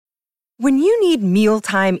When you need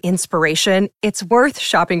mealtime inspiration, it's worth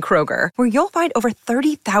shopping Kroger, where you'll find over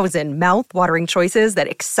 30,000 mouth-watering choices that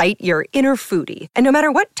excite your inner foodie. And no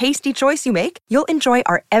matter what tasty choice you make, you'll enjoy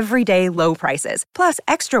our everyday low prices, plus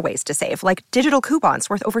extra ways to save, like digital coupons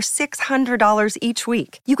worth over $600 each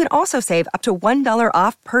week. You can also save up to $1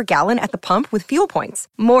 off per gallon at the pump with fuel points.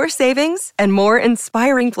 More savings and more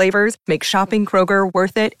inspiring flavors make shopping Kroger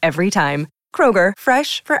worth it every time. Kroger,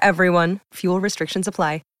 fresh for everyone. Fuel restrictions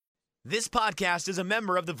apply. This podcast is a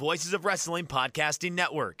member of the Voices of Wrestling Podcasting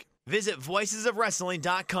Network. Visit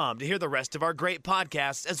voicesofwrestling.com to hear the rest of our great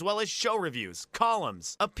podcasts, as well as show reviews,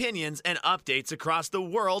 columns, opinions, and updates across the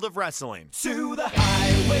world of wrestling. To the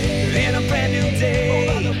highway in a brand new day.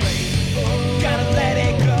 Over the rainbow, gotta let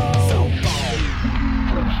it go.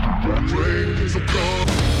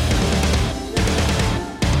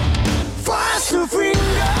 Fast to finger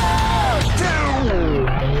down.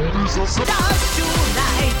 Stars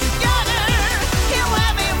tonight together. Here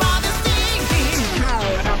everyone is singing.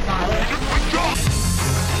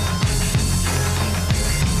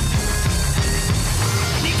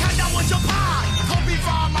 Ni看到我就怕，头皮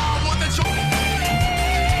发麻，我的手。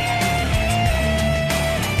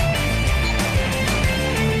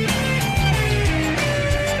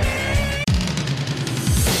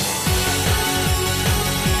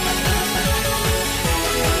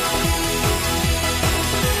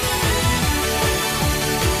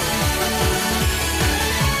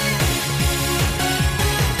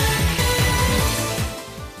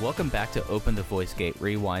Welcome back to Open the Voice Gate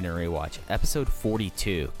Rewind and Rewatch, episode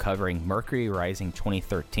 42, covering Mercury Rising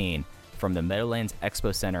 2013 from the Meadowlands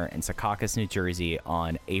Expo Center in Secaucus, New Jersey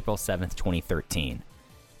on April 7th, 2013.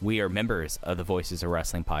 We are members of the Voices of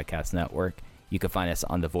Wrestling Podcast Network. You can find us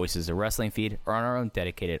on the Voices of Wrestling feed or on our own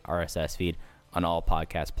dedicated RSS feed on all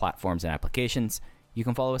podcast platforms and applications. You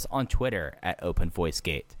can follow us on Twitter at Open Voice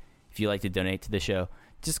Gate. If you'd like to donate to the show,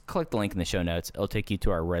 just click the link in the show notes. It'll take you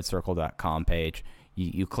to our redcircle.com page.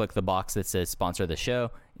 You click the box that says sponsor the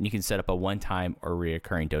show, and you can set up a one-time or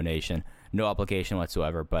recurring donation. No obligation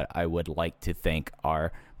whatsoever, but I would like to thank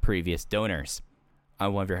our previous donors.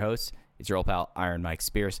 I'm one of your hosts. It's your old pal, Iron Mike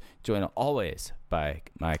Spears, joined always by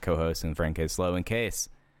my co-host and friend Case Slow and Case.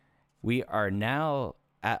 We are now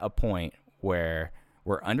at a point where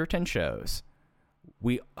we're under 10 shows.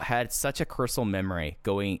 We had such a cursal memory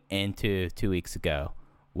going into 2 weeks ago,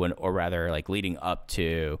 leading up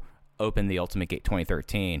to Open the Ultimate Gate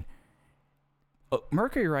 2013.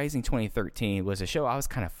 Mercury Rising 2013 was a show I was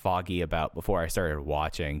kind of foggy about before I started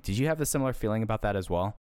watching. Did you have a similar feeling about that as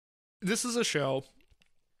well? This is a show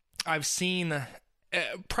I've seen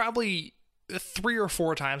probably 3 or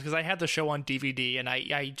 4 times because I had the show on DVD, and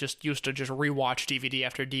I just used to just rewatch DVD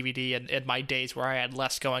after DVD in my days where I had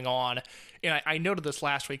less going on. And I noted this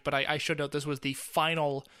last week, but I should note this was the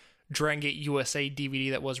final Dragon Gate USA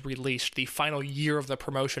DVD that was released. The final year of the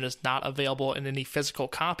promotion is not available in any physical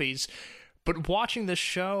copies. But watching this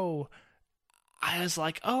show, I was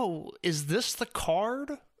like, oh, is this the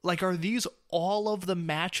card? Like, are these all of the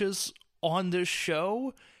matches on this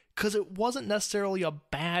show? Because it wasn't necessarily a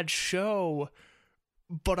bad show,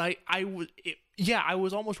 but I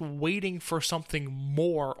was almost waiting for something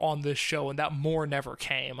more on this show, and that more never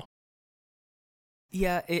came.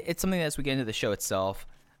 Yeah, it's something that as we get into the show itself,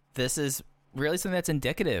 this is really something that's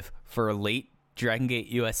indicative for late Dragon Gate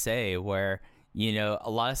USA, where, you know,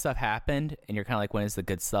 a lot of stuff happened, and you're kind of like, when is the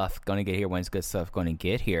good stuff going to get here? When's good stuff going to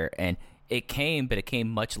get here? And it came, but it came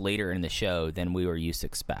much later in the show than we were used to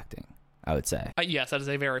expecting, I would say. Yes, that is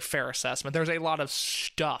a very fair assessment. There's a lot of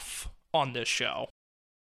stuff on this show.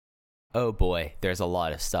 Oh boy, there's a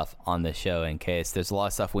lot of stuff on this show. In case there's a lot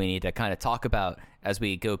of stuff we need to kind of talk about as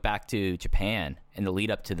we go back to Japan in the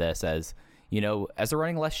lead up to this. As you know, as they're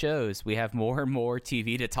running less shows, we have more and more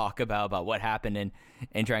TV to talk about what happened in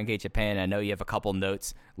Dragon Gate Japan. I know you have a couple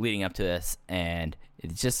notes leading up to this, and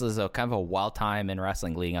it just is a kind of a wild time in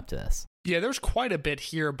wrestling leading up to this. Yeah, there's quite a bit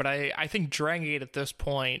here, but I think Dragon Gate at this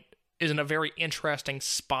point is in a very interesting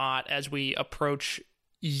spot as we approach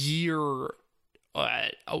a year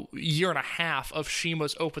and a half of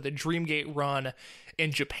Shima's Open the Dreamgate run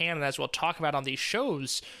in Japan. And as we'll talk about on these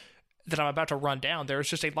shows that I'm about to run down, there's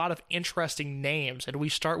just a lot of interesting names. And we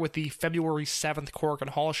start with the February 7th Korakuen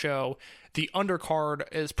Hall show. The undercard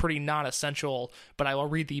is pretty non-essential, but I will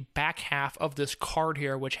read the back half of this card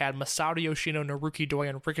here, which had Masato Yoshino, Naruki Doi,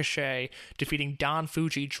 and Ricochet defeating Don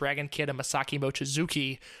Fuji, Dragon Kid, and Masaki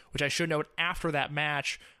Mochizuki, which I should note after that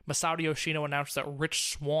match, Masato Yoshino announced that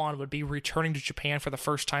Rich Swann would be returning to Japan for the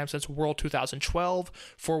first time since World 2012.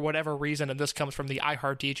 For whatever reason, and this comes from the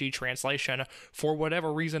iHeartDG translation, for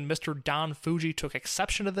whatever reason, Mr. Don Fuji took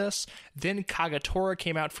exception to this. Then Kagetora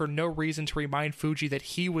came out for no reason to remind Fuji that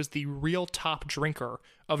he was the real top drinker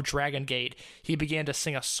of Dragon Gate. He began to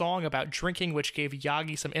sing a song about drinking, which gave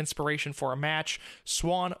Yagi some inspiration for a match.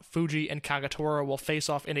 Swann, Fuji, and Kagetora will face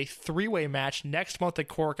off in a three-way match next month at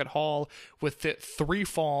Korakuen Hall with 3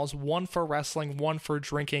 falls, 1 for wrestling, 1 for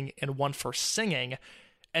drinking, and 1 for singing.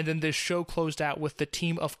 And then this show closed out with the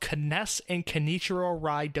team of Kness and Kenichiro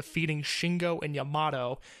Rai defeating Shingo and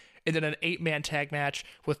Yamato, and then an 8-man tag match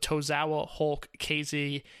with Tozawa, Hulk,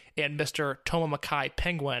 KZ, and Mr. Tomomakai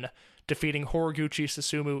Penguin defeating Horiguchi,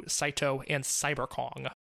 Susumu, Saito, and Cyber Kong.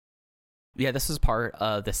 Yeah, this was part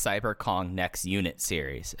of the Cyber Kong Next Unit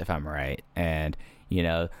series, if I'm right. And, you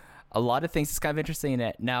know, a lot of things. It's kind of interesting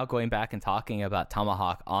that now going back and talking about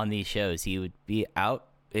Tomahawk on these shows, he'd be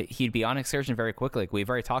on excursion very quickly. Like, we've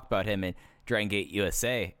already talked about him in Dragon Gate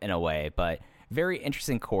USA in a way, but very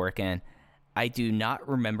interesting Korakuen. I do not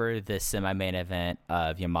remember the semi-main event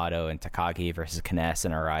of Yamato and Takagi versus Kness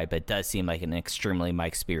and Arai, but it does seem like an extremely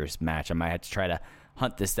Mike Spears match. I might have to try to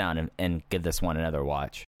hunt this down and give this one another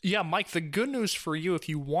watch. Yeah, Mike, the good news for you, if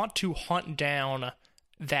you want to hunt down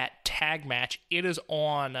that tag match, it is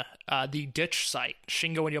on the Ditch site,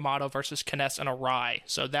 Shingo and Yamato versus Kness and Arai.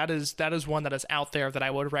 So that is one that is out there that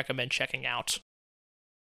I would recommend checking out.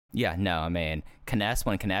 Yeah, no, I mean, Kness,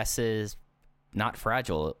 when Kness is not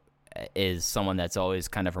fragile, is someone that's always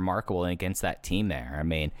kind of remarkable against that team there. I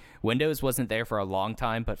mean, Windows wasn't there for a long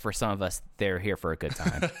time, but for some of us, they're here for a good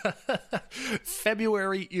time.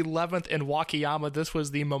 February 11th in Wakayama, this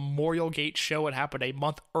was the Memorial Gate show. It happened a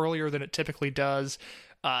month earlier than it typically does.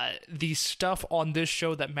 The stuff on this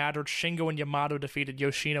show that mattered: Shingo and Yamato defeated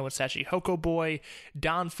Yoshino and Sachi Hokoboy.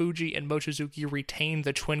 Don Fuji and Mochizuki retained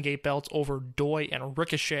the Twin Gate belts over Doi and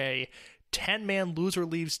Ricochet. 10-man loser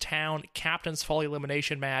leaves town Captain's Fall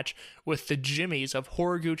elimination match with the Jimmies of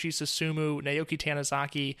Horiguchi, Susumu, Naoki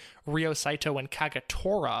Tanizaki, Ryo Saito, and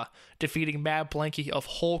Kagetora defeating Mad Blanky of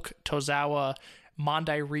Hulk, Tozawa,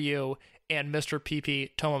 Mondai Ryu, and Mr.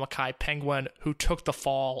 PP Tomomakai Penguin, who took the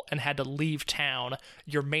fall and had to leave town.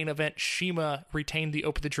 Your main event, Shima retained the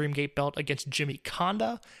Open the Dream Gate belt against Jimmy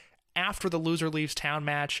Kanda. After the loser leaves town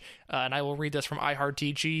match, and I will read this from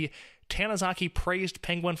iHeartDG, Tanizaki praised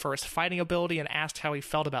Penguin for his fighting ability and asked how he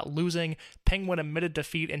felt about losing. Penguin admitted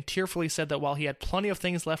defeat and tearfully said that while he had plenty of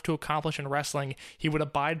things left to accomplish in wrestling, he would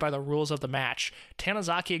abide by the rules of the match.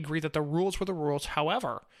 Tanizaki agreed that the rules were the rules.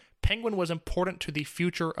 However, Penguin was important to the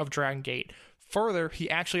future of Dragon Gate. Further, he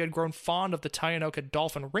actually had grown fond of the Taiyanoka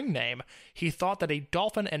Dolphin ring name. He thought that a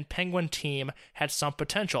Dolphin and Penguin team had some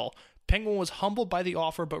potential. Penguin was humbled by the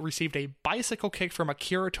offer but received a bicycle kick from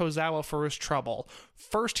Akira Tozawa for his trouble.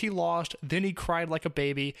 First he lost, then he cried like a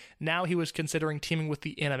baby. Now he was considering teaming with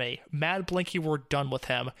the enemy. Mad Blanky were done with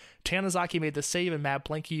him. Tanizaki made the save and Mad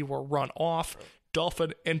Blanky were run off.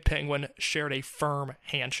 Dolphin and Penguin shared a firm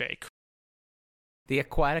handshake. The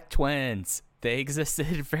Aquatic Twins. They existed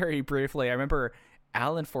very briefly. I remember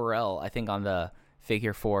Alan Forel, I think on the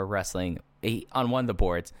Figure 4 Wrestling, on one of the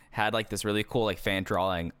boards, had like this really cool like fan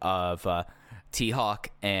drawing of T-Hawk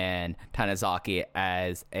and Tanizaki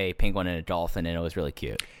as a penguin and a dolphin, and it was really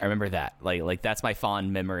cute. I remember that. Like that's my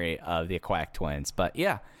fond memory of the Aquatic Twins. But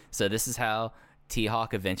yeah, so this is how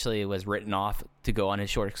T-Hawk eventually was written off to go on his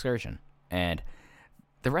short excursion. And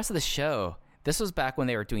the rest of the show, this was back when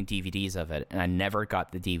they were doing DVDs of it, and I never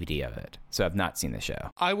got the DVD of it, so I've not seen the show.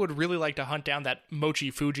 I would really like to hunt down that Mochi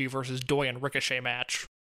Fuji versus Doi and Ricochet match.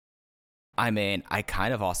 I mean, I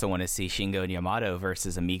kind of also want to see Shingo and Yamato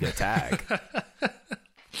versus Amigo Tag.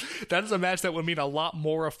 That is a match that would mean a lot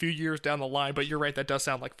more a few years down the line, but you're right, that does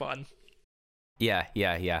sound like fun. Yeah.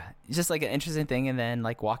 Just like an interesting thing, and then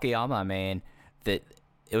like Wakayama, I mean, that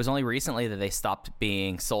it was only recently that they stopped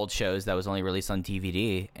being sold shows that was only released on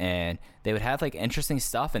DVD, and they would have like interesting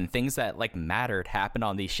stuff and things that like mattered happen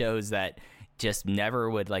on these shows that just never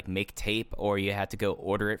would like make tape, or you had to go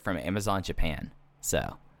order it from Amazon Japan.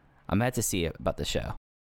 So I'm glad to see about the show.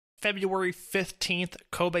 February 15th,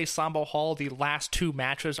 Kobe Sambo Hall. The last 2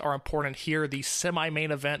 matches are important here. The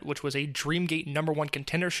semi-main event, which was a Dreamgate #1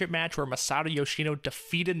 contendership match where Masato Yoshino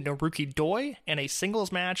defeated Naruki Doi in a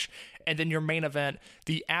singles match. And then your main event,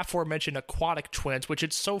 the aforementioned Aquatic Twins, which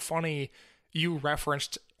it's so funny you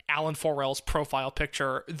referenced Alan Forel's profile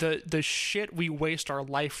picture. The shit we waste our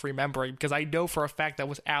life remembering, because I know for a fact that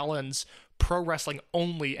was Alan's pro wrestling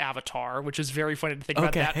only avatar, which is very funny to think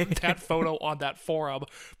about that photo on that forum.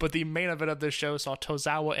 But the main event of this show saw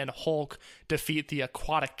Tozawa and Hulk defeat the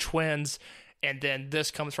Aquatic Twins. And then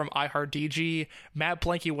this comes from iHeartDG. Matt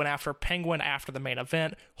Blanky went after Penguin after the main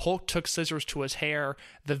event. Hulk took scissors to his hair.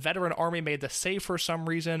 The Veteran Army made the save for some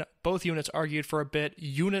reason. Both units argued for a bit.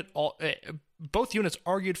 Both units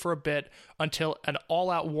argued for a bit until an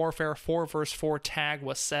all-out warfare 4-versus-4 tag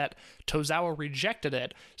was set. Tozawa rejected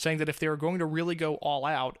it, saying that if they were going to really go all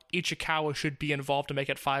out, Ichikawa should be involved to make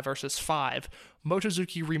it 5-versus-5.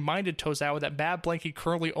 Mochizuki reminded Tozawa that Mad Blanky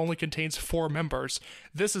currently only contains 4 members.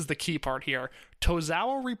 This is the key part here.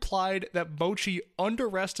 Tozawa replied that Mochi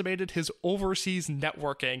underestimated his overseas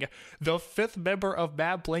networking. The 5th member of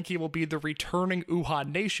Mad Blanky will be the returning Uha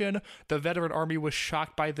Nation. The Veteran Army was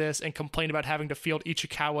shocked by this and complained about having to field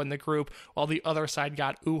Ichikawa in the group, while the other side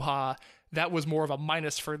got Uha. That was more of a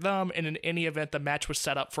minus for them, and in any event, the match was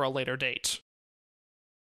set up for a later date.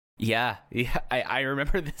 Yeah, I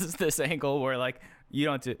remember this angle where, like, you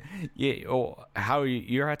don't have to,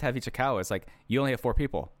 you have to have Ichikawa. It's like, you only have 4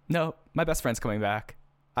 people. No, my best friend's coming back.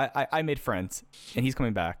 I made friends, and he's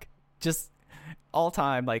coming back. Just all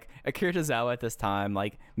time, like, Akira Tozawa at this time,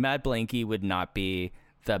 like, Mad Blanky would not be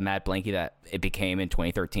the Mad Blanky that it became in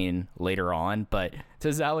 2013 later on, but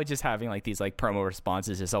Tozawa just having, like, these, like, promo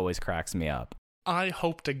responses just always cracks me up. I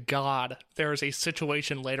hope to God there's a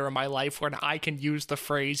situation later in my life when I can use the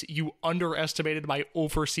phrase, "you underestimated my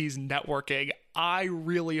overseas networking." I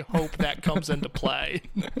really hope that comes into play.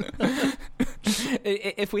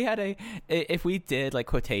 If we did like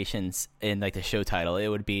quotations in like the show title, it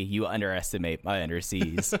would be "you underestimate my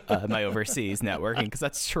overseas networking," because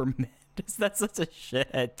that's tremendous. That's such a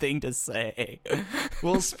shithead thing to say.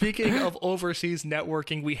 Well, speaking of overseas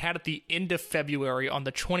networking, we had at the end of February on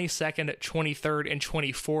the 22nd, 23rd, and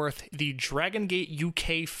 24th, the Dragon Gate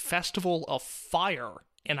UK Festival of Fire.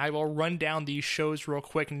 And I will run down these shows real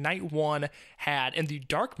quick. Night 1 had, in the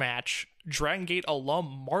dark match, Dragon Gate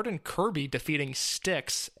alum Martin Kirby defeating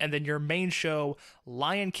Styx, and then your main show,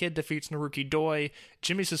 Lion Kid defeats Naruki Doi,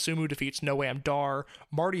 Jimmy Susumu defeats Noam Dar,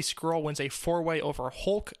 Marty Scurll wins a 4-way over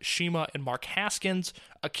Hulk, Shima, and Mark Haskins,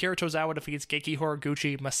 Akira Tozawa defeats Geiki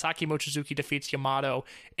Horiguchi, Masaki Mochizuki defeats Yamato,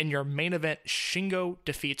 in your main event, Shingo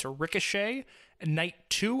defeats Ricochet. Night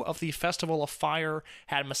 2 of the Festival of Fire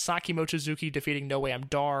had Masaki Mochizuki defeating Noam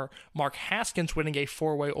Dar, Mark Haskins winning a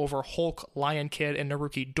 4-way over Hulk, Lion Kid, and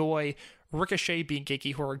Naruki Doi, Ricochet beat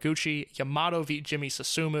Geiki Horiguchi, Yamato beat Jimmy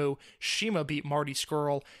Susumu, Shima beat Marty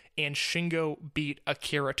Scurll, and Shingo beat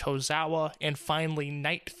Akira Tozawa. And finally,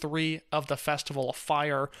 Night 3 of the Festival of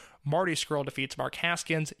Fire, Marty Scurll defeats Mark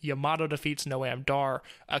Haskins, Yamato defeats Noam Dar,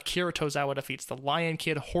 Akira Tozawa defeats the Lion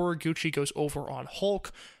Kid, Horiguchi goes over on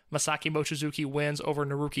Hulk, Masaki Mochizuki wins over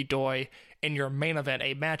Naruki Doi. In your main event,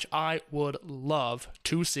 a match I would love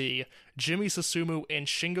to see, Jimmy Susumu and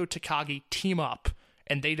Shingo Takagi team up,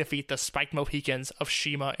 and they defeat the Spike Mohicans of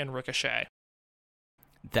Shima and Ricochet.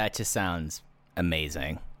 That just sounds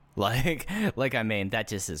amazing. I mean, that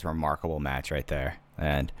just is a remarkable match right there.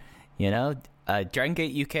 And, Dragon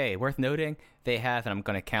Gate UK, worth noting, they have, and I'm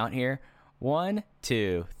going to count here, 1,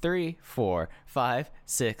 2, 3, 4, 5,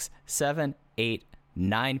 6, 7, 8,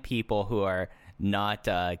 9 people who are not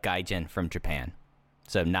Gaijin from Japan.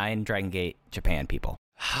 So 9 Dragon Gate Japan people.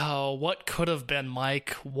 Oh, what could have been,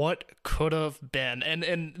 Mike? What could have been?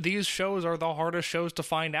 And these shows are the hardest shows to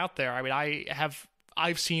find out there. I mean,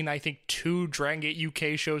 I've seen, I think, 2 Dragon Gate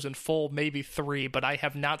UK shows in full, maybe 3, but I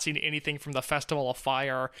have not seen anything from the Festival of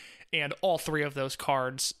Fire, and all 3 of those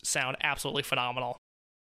cards sound absolutely phenomenal.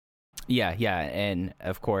 Yeah, and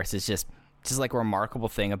of course, it's just like a remarkable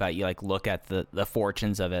thing about you, like, look at the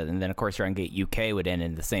fortunes of it, and then, of course, Dragon Gate UK would end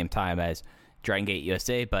in the same time as Dragon Gate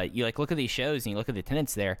USA, but you, like, look at these shows, and you look at the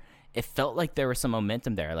attendance there, it felt like there was some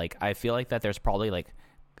momentum there. Like, I feel like that there's probably, like,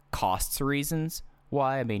 costs reasons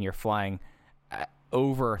why. I mean, you're flying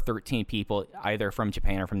over 13 people, either from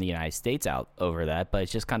Japan or from the United States out over that, but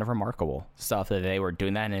it's just kind of remarkable stuff that they were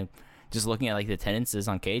doing that, and just looking at, like, the attendances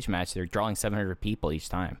on Cage Match, they're drawing 700 people each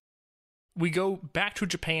time. We go back to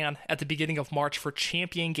Japan at the beginning of March for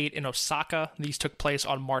Champion Gate in Osaka. These took place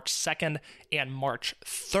on March 2nd and March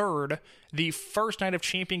 3rd. The first night of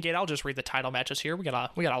Champion Gate, I'll just read the title matches here. We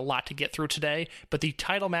got a lot to get through today, but the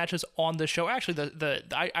title matches on the show, actually,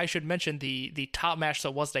 I should mention the top match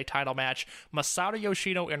that was a title match, Masato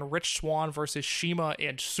Yoshino and Rich Swann versus Shima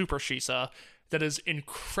and Super Shisa. That is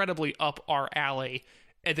incredibly up our alley.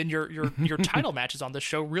 And then your title matches on the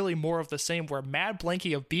show, really more of the same, where Mad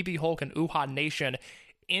Blanky of BB Hulk and Uha Nation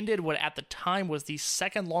ended what at the time was the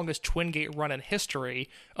second longest Twin Gate run in history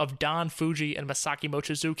of Don Fuji and Masaki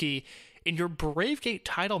Mochizuki. In your Brave Gate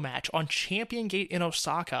title match on Champion Gate in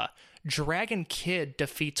Osaka, Dragon Kid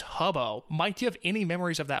defeats Hubbo. Mike, do you have any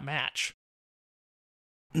memories of that match?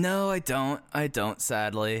 No, I don't,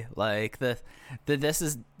 sadly. Like this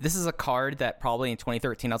is a card that probably in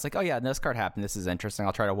 2013 I was like, oh yeah, this card happened. This is interesting.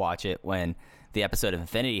 I'll try to watch it when the episode of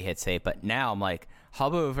Infinity hits tape. But now I'm like,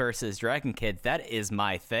 Hubbo versus Dragon Kid, that is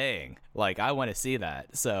my thing. Like, I want to see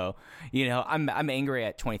that. So, I'm angry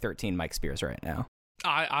at 2013 Mike Spears right now.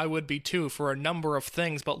 I would be too, for a number of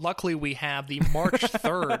things, but luckily we have the March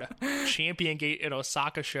 3rd Champion Gate in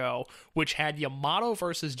Osaka show, which had Yamato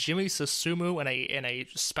versus Jimmy Susumu in a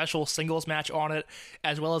special singles match on it,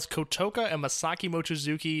 as well as Kotoka and Masaki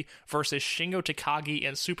Mochizuki versus Shingo Takagi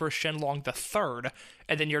and Super Shenlong III.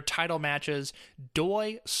 And then your title matches,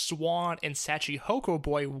 Doi, Swan, and Shachihoko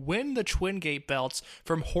Boy win the Twin Gate belts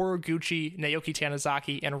from Horiguchi, Naoki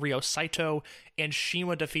Tanizaki, and Ryo Saito, and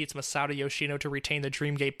Shima defeats Masato Yoshino to retain the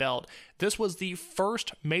Dream Gate belt. This was the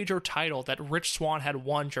first major title that Rich Swann had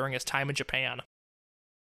won during his time in Japan.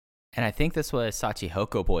 And I think this was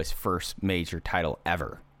Shachihoko Boy's first major title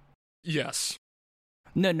ever. Yes.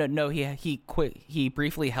 No, he quit. He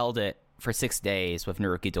briefly held it for 6 days with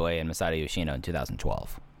Naruki Doi and Masato Yoshino in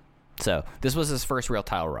 2012. So this was his first real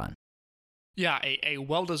title run. Yeah, a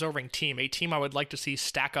well-deserving team, a team I would like to see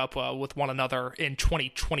stack up with one another in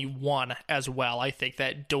 2021 as well. I think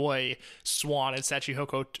that Doi, Swan, and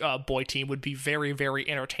Shachihoko Boy team would be very, very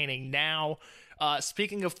entertaining now.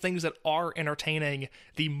 Speaking of things that are entertaining,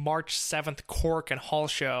 the March 7th Korakuen Hall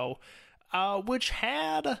show, which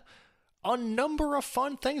had a number of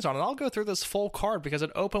fun things on it. I'll go through this full card because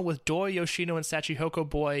it opened with Doi, Yoshino, and Shachihoko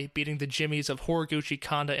Boy beating the Jimmies of Horiguchi,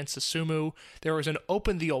 Kanda, and Susumu. There was an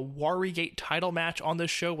Open the Owari Gate title match on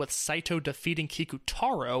this show with Saito defeating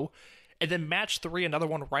Kikutaro. And then match 3, another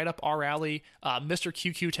one right up our alley, Mr.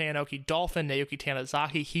 QQ Taenoki Dolphin, Naoki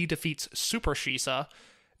Tanizaki, he defeats Super Shisa.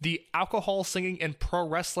 The alcohol singing and pro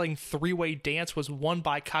wrestling 3-way dance was won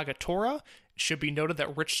by Kagatora. It should be noted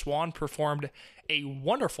that Rich Swann performed a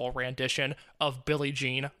wonderful rendition of Billie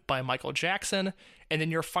Jean by Michael Jackson. And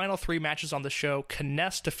then your final 3 matches on the show,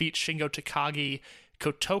 Kness defeats Shingo Takagi,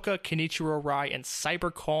 Kotoka, Kenichiro Rai, and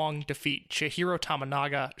Cyber Kong defeat Chihiro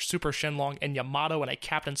Tamanaga, Super Shenlong, and Yamato in a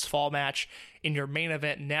Captain's Fall match. In your main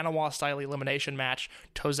event, Nanawa-style elimination match,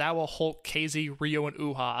 Tozawa, Hulk, KZ, Ryo, and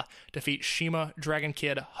Uha defeat Shima, Dragon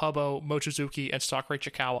Kid, Hubbo, Mochizuki, and Sakura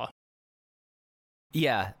Ichikawa.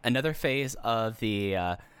 Yeah, another phase of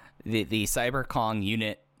the Cyber Kong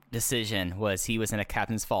unit decision was he was in a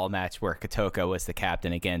Captain's Fall match where Kotoka was the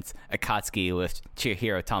captain against Akatsuki with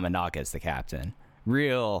Chihiro Tamanaga as the captain.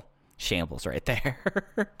 Real shambles right there.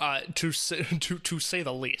 To say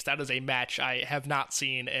the least, that is a match I have not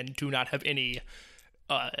seen and do not have any,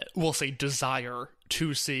 we'll say, desire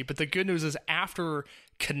to see. But the good news is after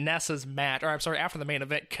Kness's match, after the main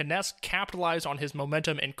event, Kness capitalized on his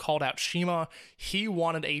momentum and called out Shima. He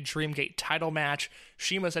wanted a Dreamgate title match.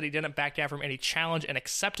 Shima said he didn't back down from any challenge and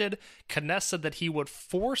accepted. Kness said that he would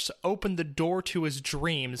force open the door to his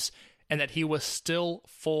dreams and that he was still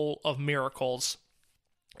full of miracles.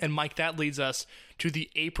 And Mike, that leads us to the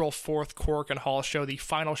April 4th Korakuen Hall show, the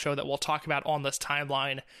final show that we'll talk about on this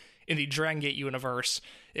timeline in the Dragon Gate universe.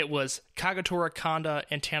 It was Kagatora, Kanda,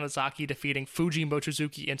 and Tanizaki defeating Fuji,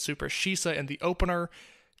 Mochizuki, and Super Shisa in the opener.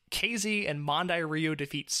 KZ and Mondai Ryu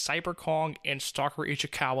defeat Cyber Kong and Sakura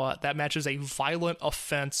Ichikawa. That match is a violent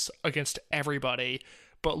offense against everybody.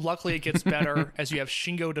 But luckily it gets better as you have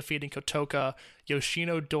Shingo defeating Kotoka,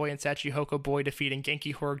 Yoshino, Doi, and Shachihoko Boy defeating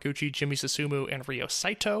Genki Horiguchi, Jimmy Susumu, and Ryo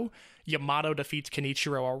Saito. Yamato defeats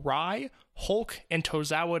Kenichiro Arai. Hulk and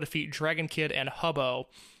Tozawa defeat Dragon Kid and Hubbo.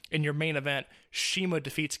 In your main event, Shima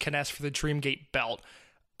defeats Kness for the Dreamgate belt.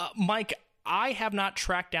 Mike, I have not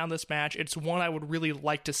tracked down this match. It's one I would really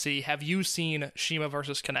like to see. Have you seen Shima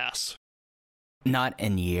versus Kness? Not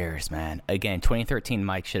in years, man. Again, 2013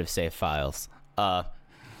 Mike should have saved files.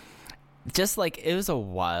 Just like it was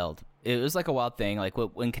like a wild thing. Like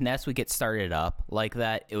when Kness would get started up like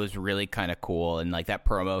that, it was really kind of cool. And like that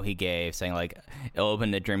promo he gave saying like, it'll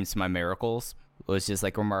open the dreams to my miracles was just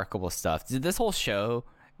like remarkable stuff. This whole show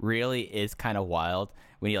really is kind of wild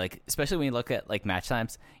when you like, especially when you look at like match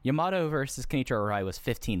times. Yamato versus Kenichiro Arai was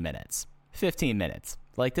 15 minutes. 15 minutes.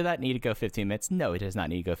 Like, did that need to go 15 minutes? No, it does not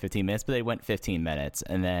need to go 15 minutes, but they went 15 minutes.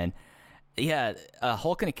 And then, yeah,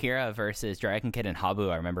 Hulk and Akira versus Dragon Kid and Habu,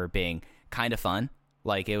 I remember being kind of fun.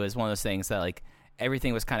 Like, it was one of those things that, like,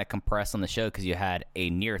 everything was kind of compressed on the show because you had a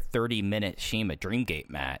near 30-minute Shima Dreamgate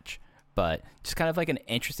match. But just kind of like an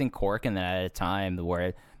interesting quirk in that at a time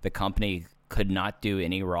where the company could not do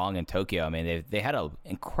any wrong in Tokyo. I mean, they had an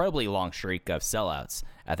incredibly long streak of sellouts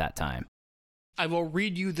at that time. I will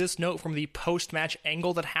read you this note from the post-match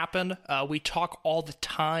angle that happened. We talk all the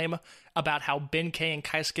time about how Ben-K and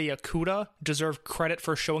Keisuke Okuda deserve credit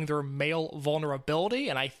for showing their male vulnerability,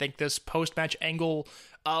 and I think this post-match angle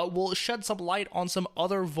will shed some light on some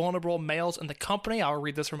other vulnerable males in the company. I'll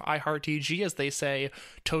read this from iHeartTG as they say,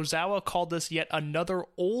 Tozawa called this yet another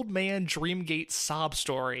old man Dreamgate sob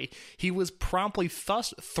story. He was promptly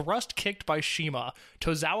thrust kicked by Shima.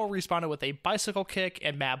 Tozawa responded with a bicycle kick,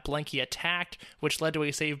 and Mad Blanky attacked, which led to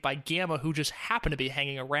a save by Gamma, who just happened to be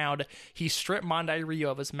hanging around. He stripped Mondai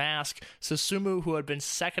Ryo of his mask. Susumu, who had been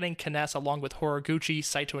seconding Kness along with Horiguchi,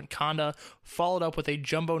 Saito, and Kanda, followed up with a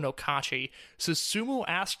Jumbo Nokachi. Susumu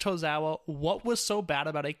asked Tozawa what was so bad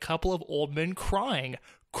about a couple of old men crying.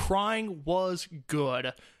 Crying was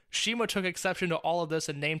good. Shima took exception to all of this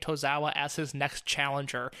and named Tozawa as his next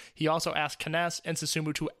challenger. He also asked Kness and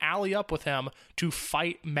Susumu to ally up with him to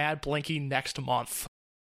fight Mad Blanky next month.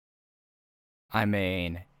 I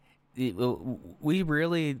mean, we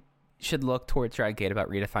really should look towards Dragon Gate about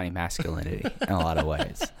redefining masculinity in a lot of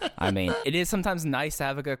ways. I mean, it is sometimes nice to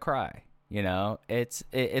have a good cry. You know, it's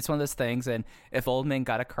one of those things, and if old men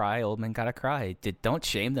gotta cry, old men gotta cry. Don't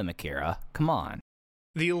shame them, Akira. Come on.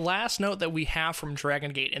 The last note that we have from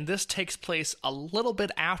Dragon Gate, and this takes place a little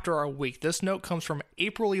bit after our week. This note comes from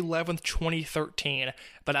April 11th, 2013,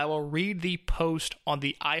 but I will read the post on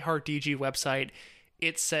the iHeartDG website.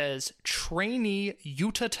 It says, trainee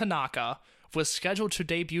Yuta Tanaka was scheduled to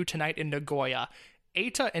debut tonight in Nagoya.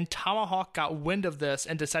 Eita and Tomahawk got wind of this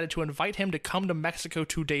and decided to invite him to come to Mexico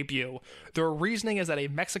to debut. Their reasoning is that a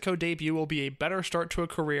Mexico debut will be a better start to a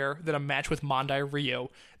career than a match with Mondai Ryo.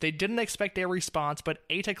 They didn't expect a response, but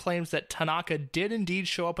Eita claims that Tanaka did indeed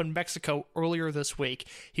show up in Mexico earlier this week.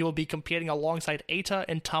 He will be competing alongside Eita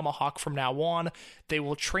and Tomahawk from now on. They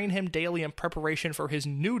will train him daily in preparation for his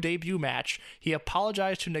new debut match. He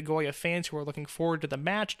apologized to Nagoya fans who are looking forward to the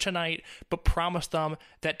match tonight, but promised them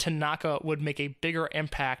that Tanaka would make a bigger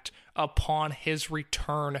impact upon his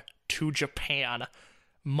return to Japan.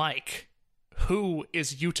 Mike, who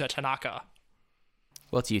is Yuta Tanaka?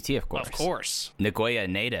 Well, it's UT, of course. Of course. Nagoya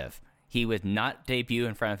native. He would not debut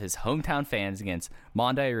in front of his hometown fans against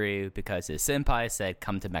Mondai Ryu because his senpai said,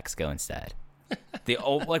 come to Mexico instead.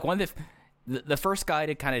 The first guy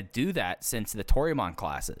to kind of do that since the Toryumon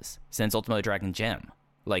classes, since Ultimo Dragon Gym.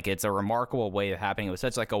 Like, it's a remarkable way of happening. It was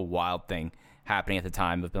such like a wild thing happening at the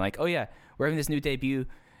time of being like, oh yeah, we're having this new debutee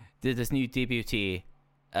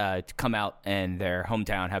come out in their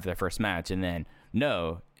hometown, have their first match, and then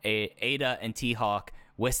no, Eita and T-Hawk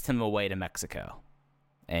whisked him away to Mexico,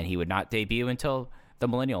 and he would not debut until the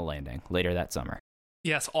Millennial Landing later that summer.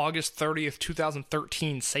 Yes, August 30th,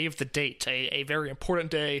 2013, save the date, a very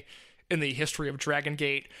important day in the history of Dragon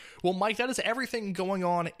Gate. Well, Mike, that is everything going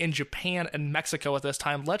on in Japan and Mexico at this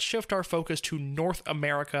time. Let's shift our focus to North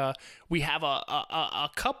America. We have a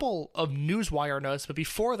couple of Newswire notes, but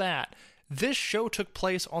before that, this show took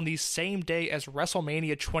place on the same day as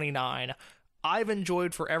WrestleMania 29. I've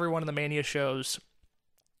enjoyed, for everyone in the Mania shows,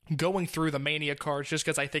 going through the Mania cards just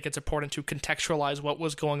because I think it's important to contextualize what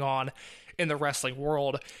was going on in the wrestling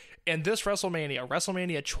world. And this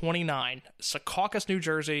WrestleMania 29, Secaucus, New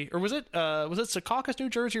Jersey, or was it Secaucus, New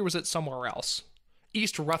Jersey, or was it somewhere else?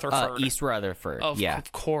 East Rutherford. East Rutherford,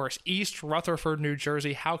 Of course, East Rutherford, New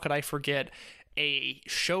Jersey. How could I forget a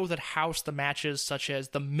show that housed the matches such as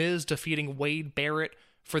The Miz defeating Wade Barrett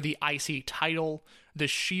for the IC title, The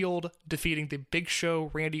Shield defeating The Big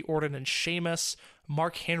Show, Randy Orton, and Sheamus,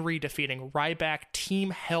 Mark Henry defeating Ryback,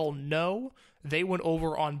 Team Hell No. They went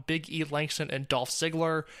over on Big E Langston and Dolph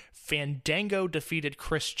Ziggler. Fandango defeated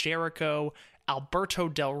Chris Jericho. Alberto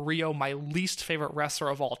Del Rio, my least favorite wrestler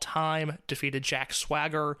of all time, defeated Jack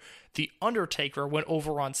Swagger. The Undertaker went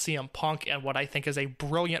over on CM Punk and what I think is a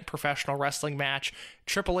brilliant professional wrestling match.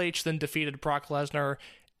 Triple H then defeated Brock Lesnar,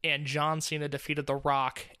 and John Cena defeated The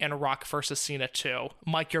Rock, and Rock versus Cena 2.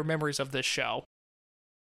 Mike, your memories of this show?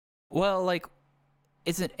 Well, like,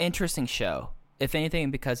 it's an interesting show. If anything,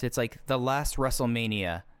 because it's like the last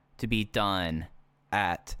WrestleMania to be done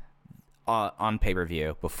at on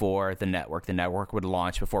pay-per-view before the network. The network would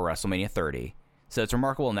launch before WrestleMania 30. So it's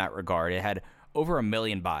remarkable in that regard. It had over 1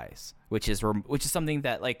 million buys, which is something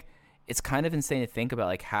that, like, it's kind of insane to think about,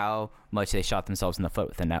 like, how much they shot themselves in the foot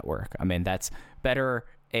with the network. I mean, that's better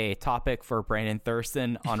a topic for Brandon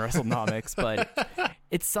Thurston on WrestleNomics, but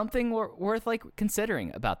it's something worth, like,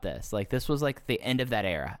 considering about this. Like, this was, like, the end of that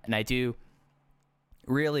era, and I do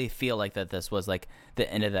really feel like that this was, like, the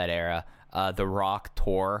end of that era. The Rock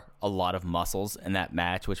tore a lot of muscles in that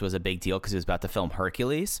match, which was a big deal because he was about to film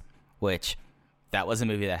Hercules, which that was a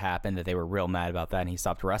movie that happened that they were real mad about that, and he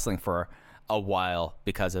stopped wrestling for a while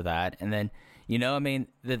because of that. And then, you know, I mean,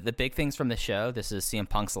 the big things from the show, this is CM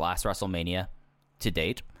Punk's last WrestleMania to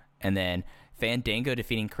date. And then Fandango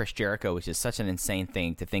defeating Chris Jericho, which is such an insane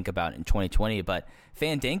thing to think about in 2020. But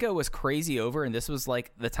Fandango was crazy over, and this was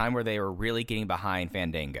like the time where they were really getting behind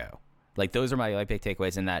Fandango. Like, those are my like, big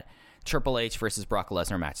takeaways. And that Triple H versus Brock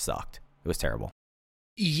Lesnar match sucked. It was terrible.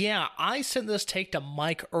 Yeah, I sent this take to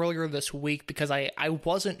Mike earlier this week because I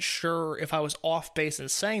wasn't sure if I was off base in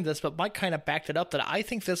saying this, but Mike kind of backed it up that I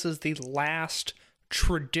think this is the last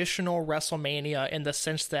traditional WrestleMania in the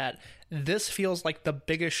sense that this feels like the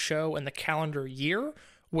biggest show in the calendar year,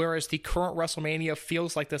 whereas the current WrestleMania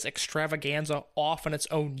feels like this extravaganza off in its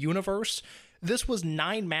own universe. This was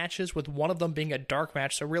 9 matches, with one of them being a dark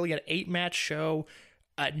match, so really an 8-match show,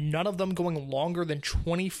 none of them going longer than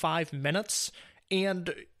 25 minutes.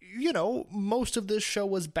 And, you know, most of this show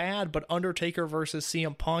was bad, but Undertaker versus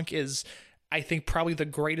CM Punk is, I think, probably the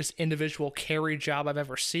greatest individual carry job I've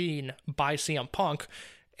ever seen by CM Punk.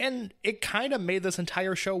 And it kind of made this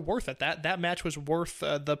entire show worth it. That match was worth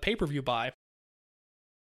the pay-per-view buy.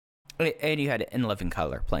 And you had In Living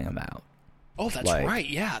Color playing them out. Oh, that's right.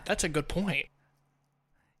 Yeah, that's a good point.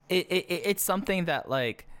 It's something that,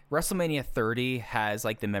 like, WrestleMania 30 has,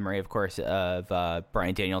 like, the memory, of course, of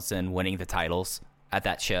Bryan Danielson winning the titles at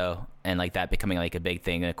that show and, like, that becoming, like, a big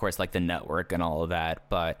thing. And, of course, like, the network and all of that.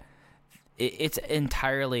 But it's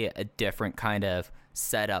entirely a different kind of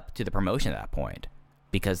setup to the promotion at that point,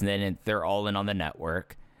 because then they're all in on the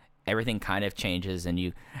network. Everything kind of changes.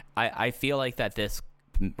 And I feel like that this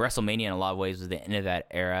WrestleMania in a lot of ways was the end of that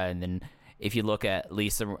era. And then if you look at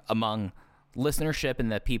least among listenership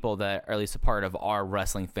and the people that are at least a part of our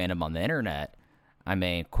wrestling fandom on the internet, I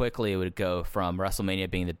mean, quickly it would go from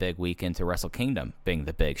WrestleMania being the big weekend to Wrestle Kingdom being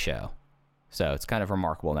the big show. So it's kind of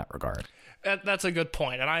remarkable in that regard. That's a good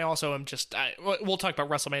point. And I also am we'll talk about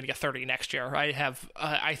WrestleMania 30 next year. I have,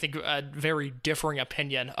 I think, a very differing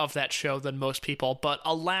opinion of that show than most people. But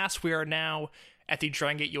alas, we are now at the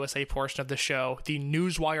Dragon Gate USA portion of the show. The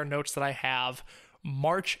Newswire notes that I have,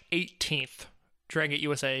 March 18th, Dragon Gate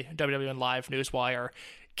USA, WWN Live Newswire,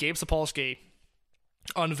 Gabe Sapolsky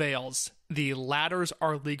unveils the Ladders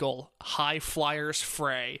Are Legal High Flyers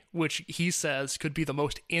Fray, which he says could be the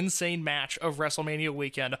most insane match of WrestleMania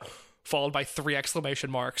weekend, followed by 3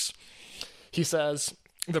 exclamation marks. He says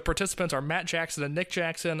the participants are Matt Jackson and Nick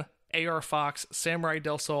Jackson, AR Fox, Samurai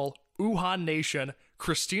Del Sol, Wuhan Nation,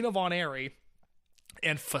 Christina Von Airy,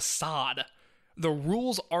 and Facade. The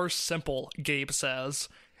rules are simple, Gabe says.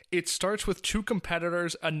 It starts with 2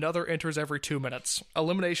 competitors, another enters every 2 minutes.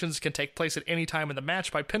 Eliminations can take place at any time in the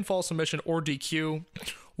match by pinfall, submission, or DQ.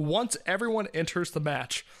 Once everyone enters the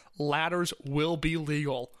match, ladders will be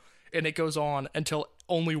legal. And it goes on until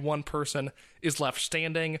only one person is left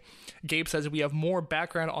standing. Gabe says we have more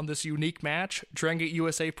background on this unique match. Dragon Gate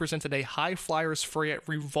USA presented a High Flyers Fray at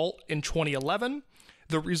Revolt in 2011.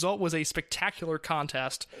 The result was a spectacular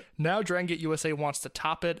contest. Now Dragon Gate USA wants to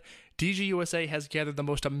top it. DG USA has gathered the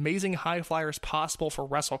most amazing high flyers possible for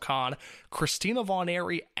WrestleCon. Christina Von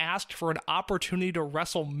Airy asked for an opportunity to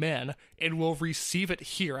wrestle men and will receive it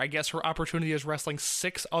here. I guess her opportunity is wrestling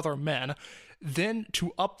 6 other men. Then,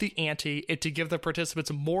 to up the ante and to give the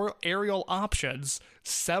participants more aerial options,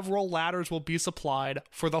 several ladders will be supplied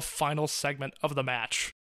for the final segment of the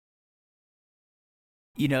match.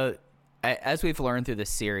 You know, as we've learned through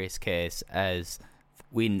this series case,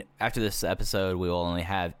 after this episode, we will only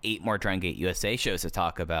have 8 more Dragon Gate USA shows to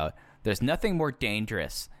talk about. There's nothing more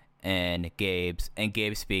dangerous in Gabe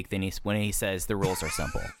speak than when he says the rules are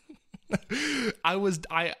simple. I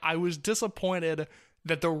was disappointed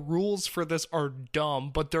that the rules for this are dumb,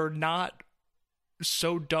 but they're not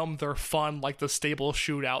so dumb they're fun, like the stable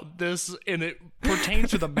shootout. And it pertains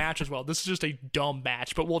to the match as well. This is just a dumb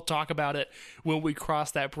match, but we'll talk about it when we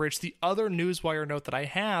cross that bridge. The other Newswire note that I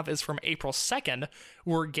have is from April 2nd,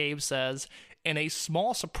 where Gabe says, in a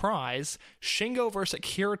small surprise, Shingo vs.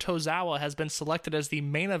 Akira Tozawa has been selected as the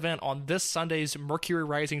main event on this Sunday's Mercury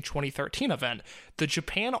Rising 2013 event. The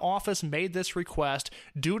Japan office made this request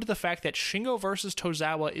due to the fact that Shingo vs.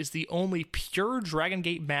 Tozawa is the only pure Dragon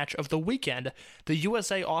Gate match of the weekend. The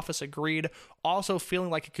USA office agreed, also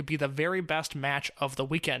feeling like it could be the very best match of the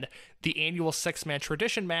weekend. The annual 6-man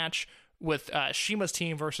tradition match with Shima's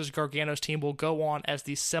team versus Gargano's team will go on as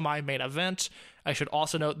the semi-main event. I should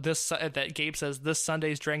also note that Gabe says this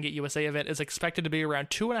Sunday's Dragon Gate USA event is expected to be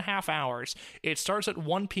around 2.5 hours. It starts at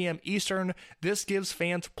 1 p.m. Eastern. This gives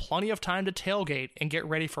fans plenty of time to tailgate and get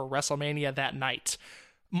ready for WrestleMania that night.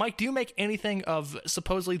 Mike, do you make anything of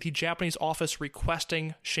supposedly the Japanese office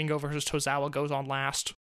requesting Shingo versus Tozawa goes on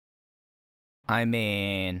last? I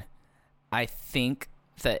mean, I think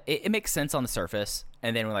that it makes sense on the surface,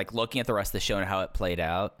 and then we're like looking at the rest of the show and how it played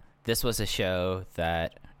out. This was a show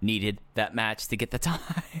that needed that match to get the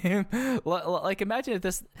time. Like, imagine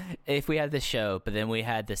if we had this show, but then we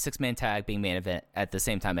had the 6-man tag being main event at the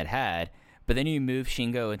same time it had, but then you move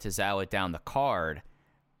Shingo and Tozawa down the card.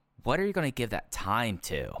 What are you going to give that time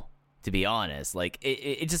to be honest? Like,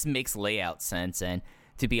 it just makes layout sense. And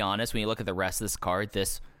to be honest, when you look at the rest of this card,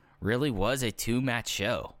 this really was a 2-match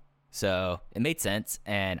show. So it made sense,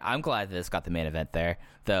 and I'm glad that this got the main event there,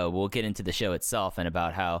 though we'll get into the show itself and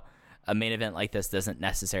about how a main event like this doesn't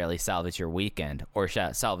necessarily salvage your weekend or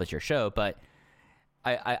salvage your show. But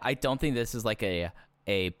I don't think this is like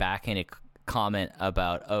a backhanded comment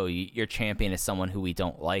about, oh, your champion is someone who we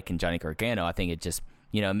don't like in Johnny Gargano. I think it just,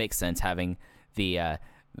 it makes sense having the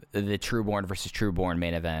Trueborn versus Trueborn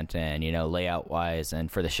main event, and, layout wise and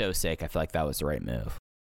for the show's sake, I feel like that was the right move.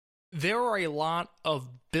 There are a lot of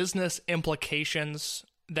business implications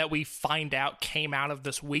that we find out came out of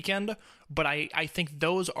this weekend, but I think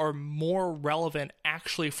those are more relevant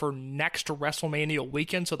actually for next WrestleMania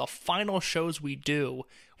weekend. So the final shows we do,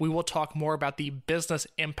 we will talk more about the business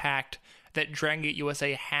impact that Dragon Gate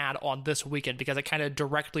USA had on this weekend, because it kind of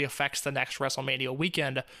directly affects the next WrestleMania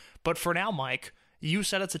weekend. But for now, Mike, you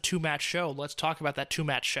said it's a 2-match show. Let's talk about that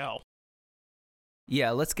 2-match show.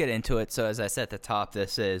 Yeah, let's get into it. So as I said at the top,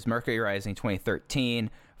 this is Mercury Rising 2013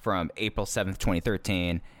 from April 7th,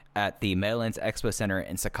 2013 at the Meadowlands Expo Center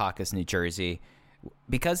in Secaucus, New Jersey.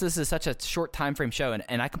 Because this is such a short time frame show,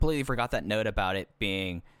 and I completely forgot that note about it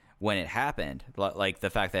being when it happened, like the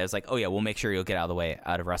fact that it was like, oh yeah, we'll make sure you'll get out of the way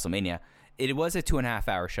out of WrestleMania. It was a 2.5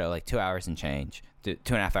 hour show, like 2 hours and change,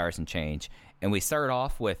 2.5 hours and change. And we started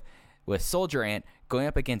off with Soldier Ant going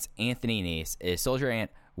up against Anthony Nese. Is Soldier Ant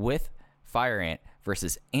with Fire Ant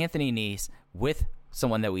versus Anthony Nese with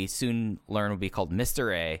someone that we soon learn will be called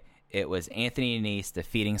Mr. A. It was Anthony Nese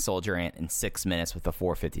defeating Soldier Ant in 6 minutes with a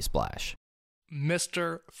 450 splash.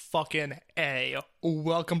 Mr. fucking A.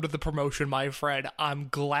 Welcome to the promotion, my friend. I'm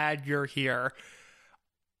glad you're here.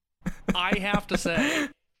 I have to say,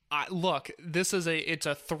 look, it's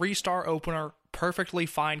a 3-star opener, perfectly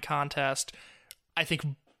fine contest. I think,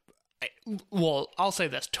 well, I'll say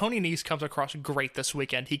this. Tony Nese comes across great this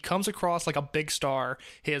weekend. He comes across like a big star.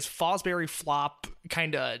 His Fosbury flop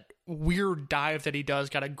kind of weird dive that he does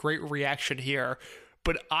got a great reaction here.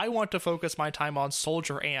 But I want to focus my time on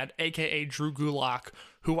Soldier Ant, a.k.a. Drew Gulak,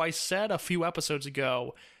 who I said a few episodes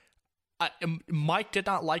ago, Mike did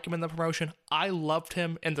not like him in the promotion. I loved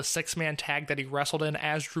him in the 6-man tag that he wrestled in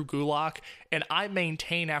as Drew Gulak, and I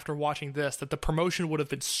maintain after watching this that the promotion would have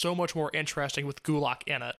been so much more interesting with Gulak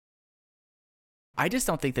in it. I just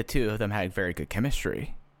don't think the two of them had very good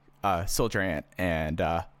chemistry, Soldier Ant and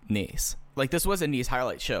Nese. Like, this was a Nese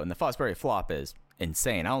highlight show, and the Fosbury flop is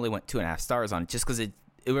insane. I only went 2.5 stars on it just because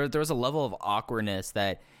there was a level of awkwardness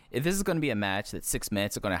that if this is going to be a match that 6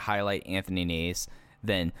 minutes are going to highlight Anthony Nese,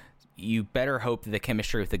 then you better hope that the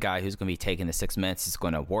chemistry with the guy who's going to be taking the 6 minutes is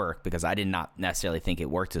going to work, because I did not necessarily think it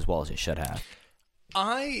worked as well as it should have.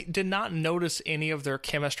 I did not notice any of their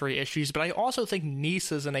chemistry issues, but I also think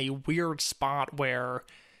Nese is in a weird spot where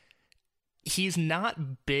he's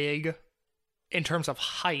not big in terms of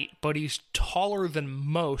height, but he's taller than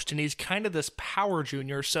most, and he's kind of this power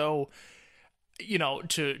junior. So,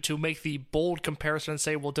 to make the bold comparison and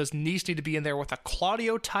say, well, does Nese need to be in there with a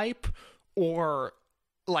Claudio type or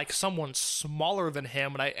like someone smaller than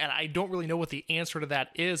him? And I don't really know what the answer to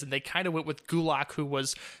that is. And they kind of went with Gulak, who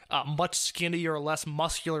was much skinnier, less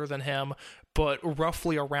muscular than him, but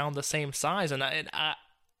roughly around the same size. And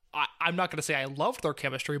I'm not going to say I loved their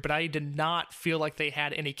chemistry, but I did not feel like they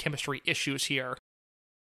had any chemistry issues here.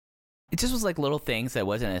 It just was like little things that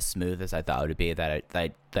wasn't as smooth as I thought it would be that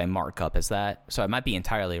I mark up as that. So I might be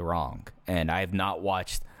entirely wrong. And I have not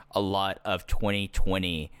watched a lot of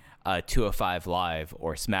 2020 205 Live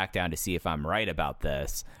or SmackDown to see if I'm right about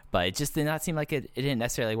this, but it just did not seem like it didn't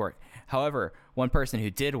necessarily work. However, one person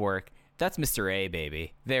who did work, that's Mr. A,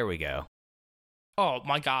 baby. There we go. Oh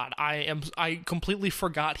my God, I completely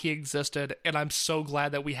forgot he existed, and I'm so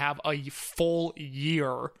glad that we have a full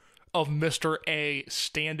year of Mr. A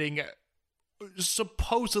standing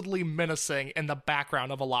supposedly menacing in the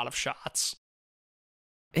background of a lot of shots.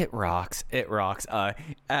 It rocks. It rocks.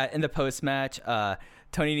 In the post-match,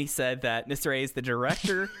 Tony Nese said that Mr. A is the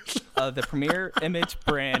director of the Premier Image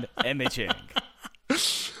brand Imaging.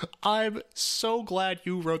 I'm so glad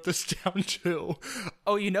you wrote this down too.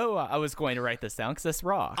 Oh, I was going to write this down because this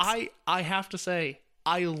rocks. I have to say,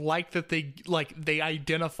 I like that they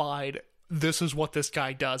identified this is what this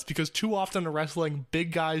guy does, because too often in wrestling,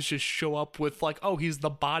 big guys just show up with like, oh, he's the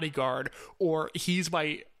bodyguard, or he's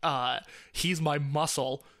my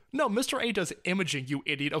muscle. No, Mr. A does imaging, you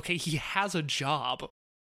idiot. Okay, he has a job.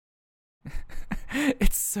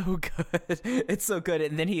 It's so good. It's so good.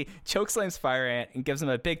 And then he chokeslams Fire Ant and gives him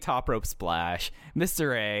a big top rope splash.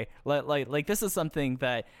 Mr. A, like this is something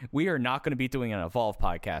that we are not going to be doing on an Evolve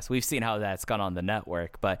podcast. We've seen how that's gone on the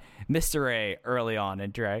network, but Mr. A early on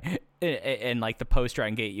in like the post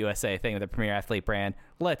Dragon Gate USA thing with the Premier Athlete brand.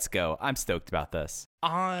 Let's go. I'm stoked about this.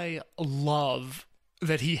 I love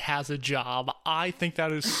that he has a job. I think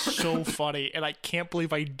that is so funny, and I can't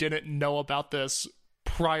believe I didn't know about this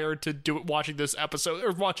prior to watching this episode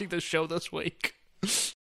or watching this show this week.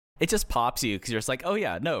 It just pops you because you're just like, oh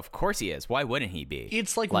yeah, no, of course he is. Why wouldn't he be?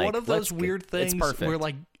 It's like one of those weird things where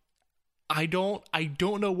like I don't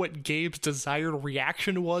know what Gabe's desired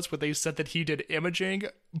reaction was when they said that he did imaging,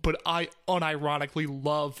 but I unironically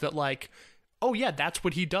love that, like, oh yeah, that's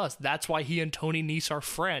what he does. That's why he and Tony Nese are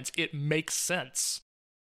friends. It makes sense.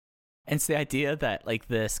 And it's the idea that like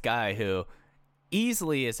this guy who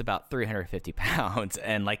easily is about 350 pounds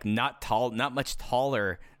and like not much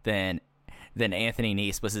taller than Anthony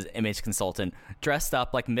Nese was his image consultant, dressed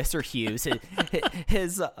up like Mr. Hughes.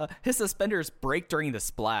 His suspenders break during the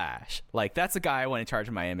splash. Like, that's a guy I want in charge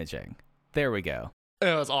of my imaging. There we go.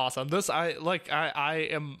 It was awesome. I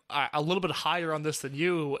am a little bit higher on this than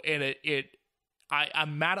you, and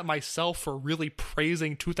I'm mad at myself for really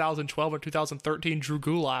praising 2012 and 2013 Drew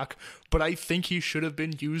Gulak, but I think he should have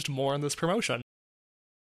been used more in this promotion.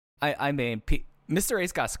 I mean, Mr.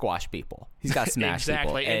 A's got to squash people. He's got to smash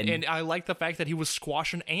exactly. people. And I like the fact that he was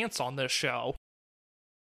squashing ants on this show.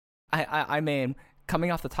 I mean,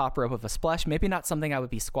 coming off the top rope of a splash, maybe not something I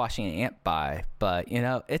would be squashing an ant by, but, you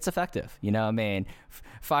know, it's effective. You know, I mean,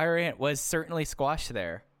 Fire Ant was certainly squashed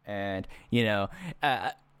there. And, you know,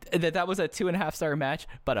 that was a 2.5-star match,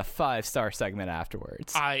 but a 5-star segment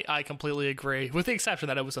afterwards. I completely agree, with the exception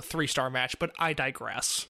that it was a 3-star match, but I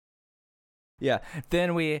digress. Yeah,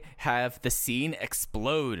 then we have the scene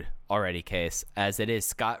explode already, Case, as it is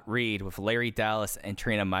Scott Reed with Larry Dallas and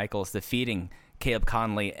Trina Michaels defeating Caleb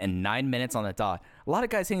Conley in 9 minutes on the dot. A lot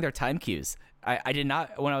of guys hitting their time cues. I did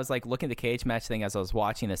not, when I was like looking at the cage match thing as I was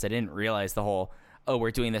watching this, I didn't realize the whole, oh,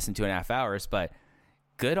 we're doing this in 2.5 hours, but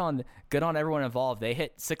good on everyone involved. They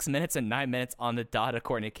hit 6 minutes and 9 minutes on the dot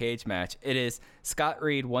according to Cage Match. It is Scott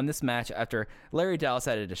Reed won this match after Larry Dallas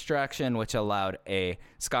had a distraction, which allowed a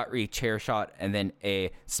Scott Reed chair shot and then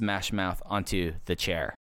a smash mouth onto the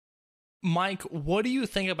chair. Mike, what do you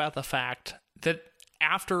think about the fact that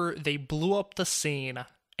after they blew up the scene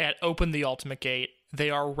at Open the Ultimate Gate,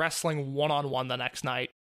 they are wrestling one-on-one the next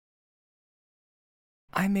night?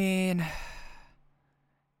 I mean,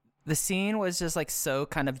 the scene was just like so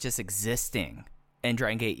kind of just existing in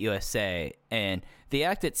Dragon Gate USA, and the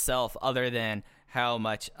act itself, other than how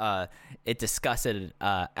much it disgusted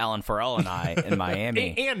Alan Farrell and I in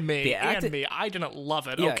Miami. and me. I didn't love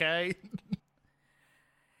it, yeah. Okay?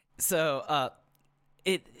 So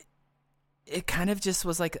it kind of just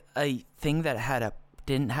was like a thing that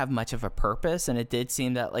didn't have much of a purpose, and it did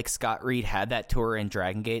seem that like Scott Reed had that tour in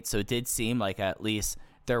Dragon Gate, so it did seem like at least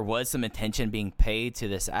there was some attention being paid to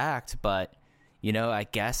this act, but, you know, I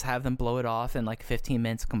guess have them blow it off in like 15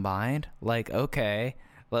 minutes combined. Like, okay.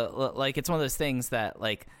 Like, it's one of those things that,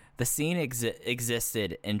 like, the scene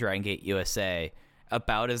existed in Dragon Gate USA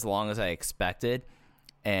about as long as I expected,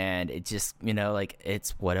 and it just, you know, like,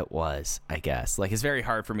 it's what it was, I guess. Like, it's very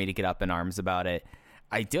hard for me to get up in arms about it.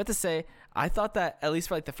 I do have to say, I thought that, at least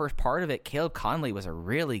for like the first part of it, Caleb Conley was a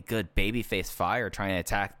really good babyface fire trying to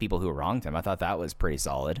attack people who wronged him. I thought that was pretty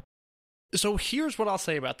solid. So here's what I'll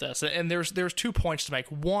say about this, and there's 2 points to make.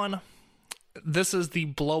 One, this is the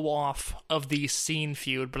blow-off of the scene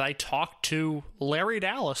feud, but I talked to Larry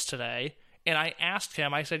Dallas today, and I asked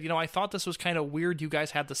him, I said, you know, I thought this was kind of weird you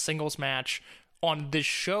guys had the singles match on this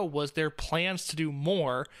show. Was there plans to do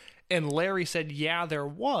more? And Larry said, yeah, there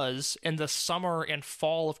was in the summer and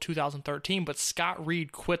fall of 2013, but Scott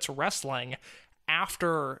Reed quits wrestling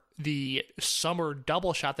after the summer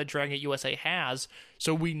double shot that Dragon Gate USA has,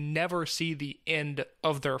 so we never see the end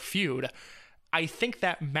of their feud. I think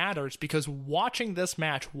that matters because watching this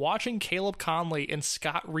match, watching Caleb Conley and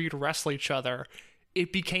Scott Reed wrestle each other,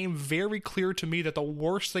 it became very clear to me that the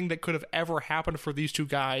worst thing that could have ever happened for these two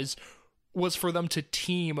guys was for them to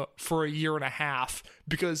team for 1.5 years,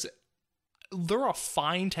 because they're a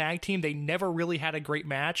fine tag team. They never really had a great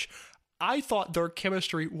match. I thought their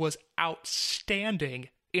chemistry was outstanding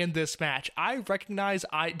in this match. I recognize,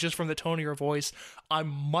 just from the tone of your voice, I'm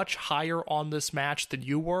much higher on this match than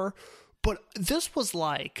you were, but this was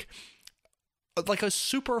like a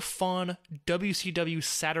super fun WCW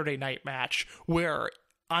Saturday night match where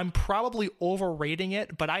I'm probably overrating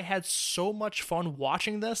it, but I had so much fun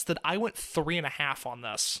watching this that I went 3.5 on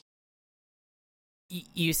this.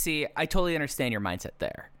 You see, I totally understand your mindset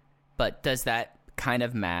there, but does that kind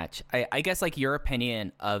of match? I guess like your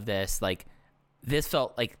opinion of this, like this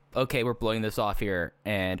felt like, okay, we're blowing this off here,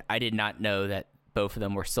 and I did not know that both of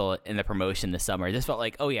them were still in the promotion this summer. This felt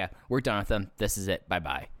like, oh yeah, we're done with them. This is it.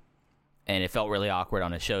 Bye-bye. And it felt really awkward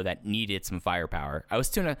on a show that needed some firepower. I was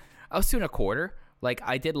two and a quarter. Like,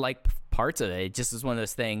 I did like parts of it. It just was one of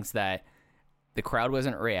those things that the crowd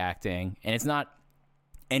wasn't reacting, and it's not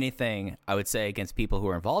anything I would say against people who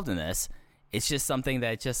are involved in this. It's just something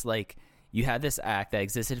that just like, you had this act that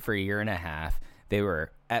existed for a year and a half. They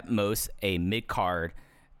were at most a mid-card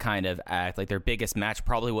kind of act. Like, their biggest match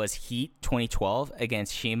probably was Heat 2012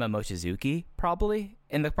 against Shima Mochizuki, probably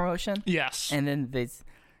in the promotion. Yes. And then they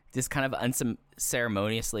just kind of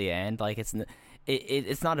unceremoniously end. Like,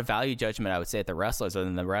 it's not a value judgment, I would say, at the wrestlers, other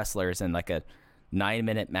than the wrestlers, in like a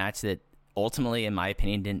 9-minute match that ultimately, in my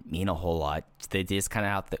opinion, didn't mean a whole lot. They just kind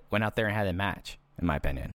of went out there and had a match, in my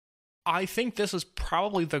opinion. I think this is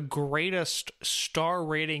probably the greatest star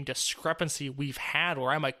rating discrepancy we've had, where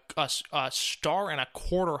I'm a star and a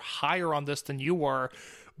quarter higher on this than you were.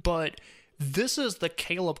 But this is the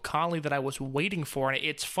Caleb Conley that I was waiting for. And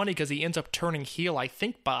it's funny because he ends up turning heel, I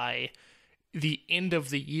think, by the end of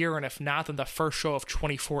the year, and if not, then the first show of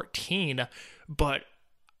 2014. But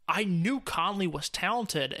I knew Conley was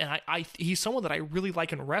talented, and he's someone that I really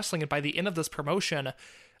like in wrestling. And by the end of this promotion,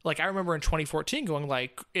 like, I remember in 2014 going,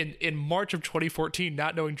 like, in March of 2014,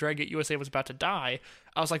 not knowing Dragon Gate USA was about to die,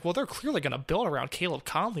 I was like, well, they're clearly going to build around Caleb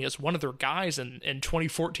Conley as one of their guys in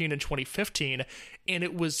 2014 and 2015. And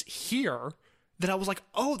it was here that I was like,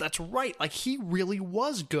 oh, that's right. Like, he really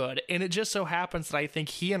was good. And it just so happens that I think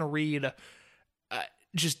he and Reed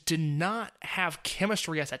just did not have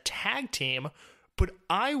chemistry as a tag team, but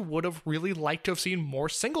I would have really liked to have seen more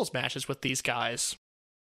singles matches with these guys.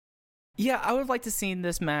 Yeah, I would have liked to see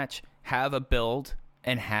this match have a build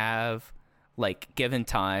and have, like, given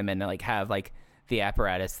time and, like, have, like, the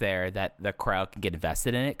apparatus there that the crowd can get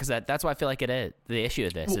invested in it, because that's what I feel like it is. The issue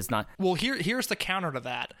of this is not... Well, here's the counter to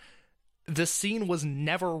that. The scene was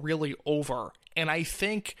never really over, and I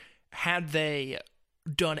think had they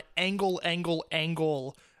done angle,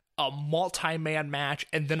 a multi-man match,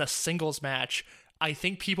 and then a singles match, I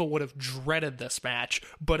think people would have dreaded this match,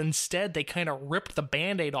 but instead they kind of ripped the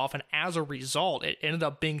Band-Aid off, and as a result, it ended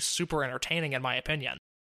up being super entertaining, in my opinion.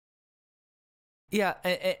 Yeah,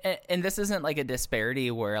 and this isn't like a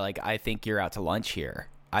disparity where, like, I think you're out to lunch here.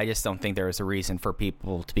 I just don't think there was a reason for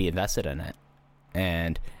people to be invested in it.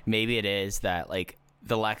 And maybe it is that, like,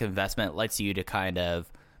 the lack of investment lets you to kind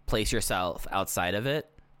of place yourself outside of it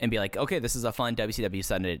and be like, okay, this is a fun WCW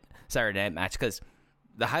Saturday night match, because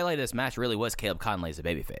the highlight of this match really was Caleb Conley as a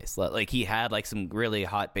babyface. Like, he had, like, some really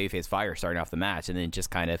hot babyface fire starting off the match, and then just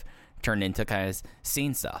kind of turned into kind of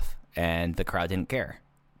scene stuff, and the crowd didn't care.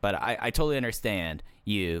 But I totally understand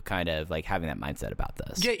you kind of, like, having that mindset about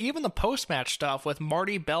this. Yeah, even the post-match stuff with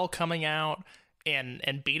Marty Bell coming out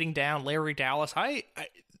and beating down Larry Dallas, I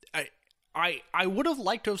would have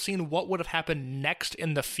liked to have seen what would have happened next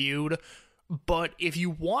in the feud, but if you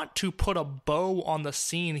want to put a bow on the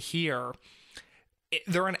scene here,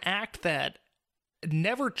 they're an act that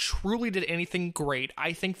never truly did anything great.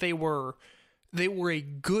 I think they were a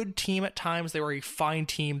good team at times. They were a fine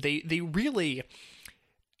team. They really,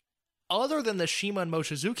 other than the Shima and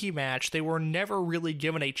Mochizuki match, they were never really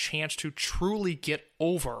given a chance to truly get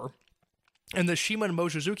over. And the Shima and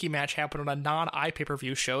Mochizuki match happened on a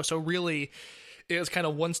non-iPay-per-view show, so really it was kind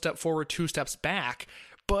of one step forward, two steps back.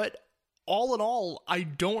 But all in all, I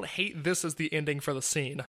don't hate this as the ending for the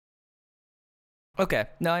scene. Okay,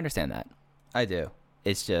 no, I understand that. I do.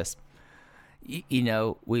 It's just, you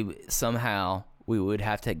know, we would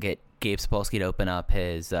have to get Gabe Sapolsky to open up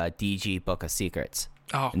his DG Book of Secrets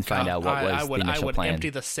and find out what was the initial plan. I would empty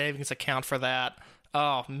the savings account for that.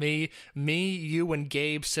 Oh, me, you, and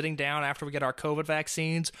Gabe sitting down after we get our COVID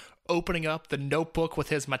vaccines, opening up the notebook with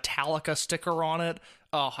his Metallica sticker on it.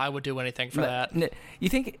 Oh, I would do anything for that. You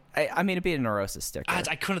think? I mean, it'd be a Neurosis sticker.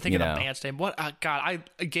 I couldn't think of a band's name. What? God,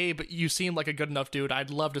 Gabe, you seem like a good enough dude. I'd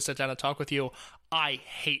love to sit down and talk with you. I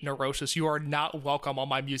hate Neurosis. You are not welcome on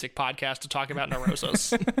my music podcast to talk about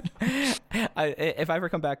Neurosis. If I ever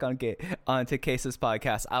come back onto Case's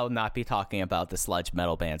podcast, I will not be talking about the sludge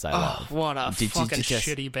metal bands I love. What a fucking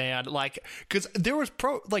shitty band. Like, because there was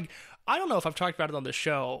I don't know if I've talked about it on the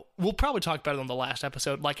show. We'll probably talk about it on the last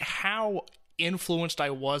episode. Like, how influenced I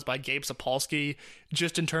was by Gabe Sapolsky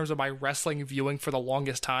just in terms of my wrestling viewing for the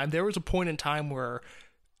longest time. There was a point in time where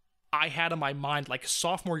I had in my mind, like,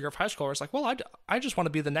 sophomore year of high school, I was like, well, I just want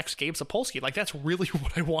to be the next Gabe Sapolsky. Like, that's really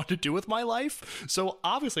what I want to do with my life. So,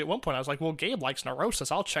 obviously, at one point, I was like, well, Gabe likes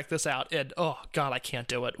Neurosis. I'll check this out. And, oh, God, I can't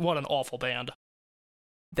do it. What an awful band.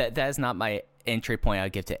 That is not my entry point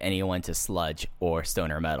I'd give to anyone to sludge or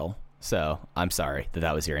stoner metal. So, I'm sorry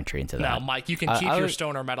that was your entry into that. No, Mike, you can keep your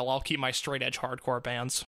stoner metal. I'll keep my straight edge hardcore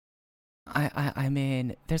bands. I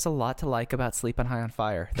mean, there's a lot to like about Sleeping High on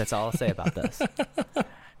Fire. That's all I'll say about this.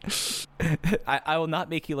 I will not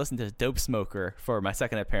make you listen to Dope Smoker for my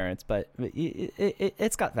second appearance, but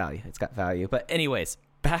it's got value. It's got value. But anyways,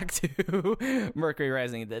 back to Mercury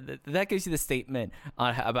Rising. That gives you the statement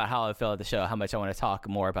about how I feel at the show, how much I want to talk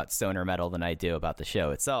more about stoner metal than I do about the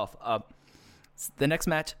show itself. The next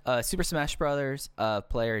match, Super Smash Brothers,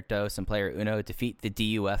 player Dose and player Uno defeat the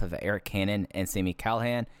DUF of Eric Cannon and Sami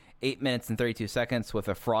Callihan. 8 minutes and 32 seconds with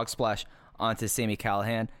a frog splash onto Sami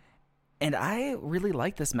Callihan. And I really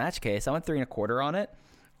like this match case. I went 3 1/4 on it.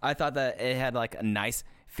 I thought that it had like a nice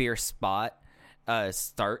fierce spot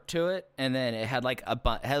start to it, and then it had like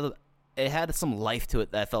it had some life to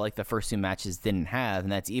it that I felt like the first 2 matches didn't have,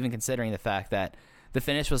 and that's even considering the fact that the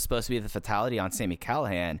finish was supposed to be the fatality on Sami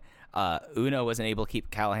Callihan. Uno wasn't able to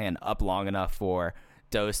keep Callihan up long enough for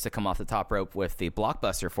Dose to come off the top rope with the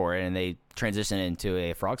blockbuster for it, and they transitioned into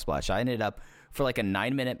a frog splash. I ended up for like a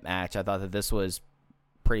 9-minute match. I thought that this was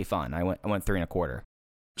pretty fun. I went 3 1/4.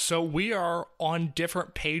 So we are on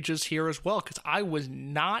different pages here as well, because I was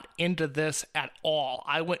not into this at all.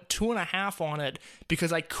 I went 2.5 on it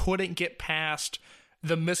because I couldn't get past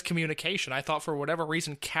the miscommunication. I thought for whatever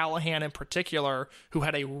reason, Callihan in particular, who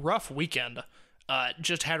had a rough weekend,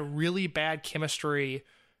 just had really bad chemistry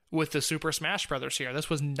with the Super Smash Brothers here. This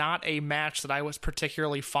was not a match that I was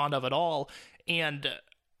particularly fond of at all, and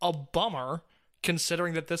a bummer,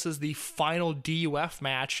 considering that this is the final DUF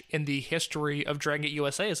match in the history of Dragon Gate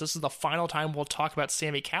USA. This is the final time we'll talk about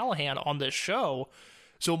Sami Callihan on this show.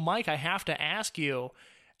 So, Mike, I have to ask you,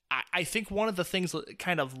 I think one of the things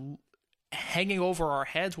kind of hanging over our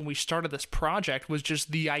heads when we started this project was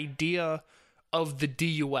just the idea of the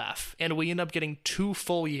DUF, and we end up getting 2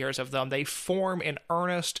 full years of them. They form in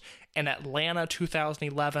earnest in Atlanta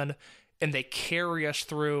 2011, and they carry us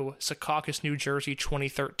through Secaucus, New Jersey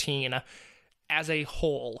 2013. As a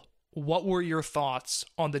whole, what were your thoughts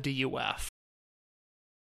on the DUF?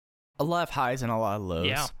 A lot of highs and a lot of lows.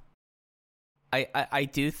 Yeah. I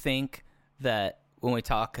do think that when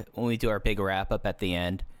we do our big wrap up at the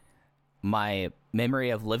end, my memory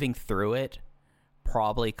of living through it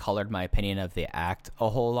probably colored my opinion of the act a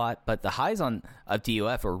whole lot, but the highs of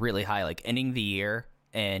DUF were really high. Like ending the year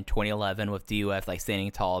in 2011 with DUF like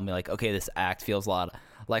standing tall and be like, okay, this act feels a lot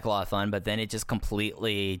of fun, but then it just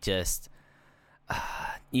completely just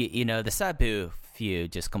the Sabu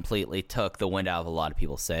feud just completely took the wind out of a lot of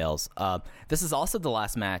people's sails. This is also the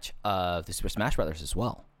last match of the Super Smash Brothers as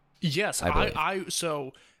well. Yes,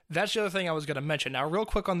 so that's the other thing I was going to mention. Now, real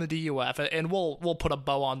quick on the DUF, and we'll put a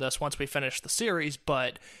bow on this once we finish the series,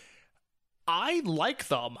 but I like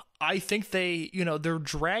them. I think they're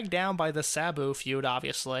dragged down by the Sabu feud,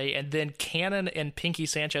 obviously, and then Cannon and Pinky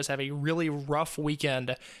Sanchez have a really rough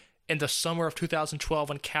weekend in the summer of 2012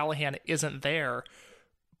 when Callihan isn't there.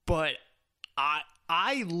 But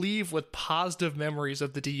I leave with positive memories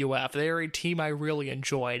of the DUF. They're a team I really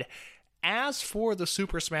enjoyed. As for the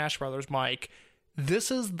Super Smash Brothers, Mike,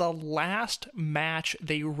 this is the last match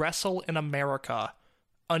they wrestle in America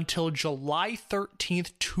until July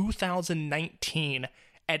 13th, 2019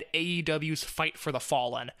 at AEW's Fight for the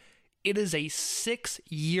Fallen. It is a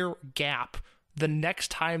 6-year gap the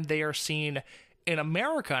next time they are seen in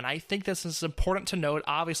America, and I think this is important to note,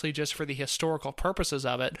 obviously just for the historical purposes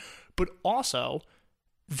of it, but also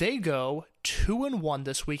they go 2-1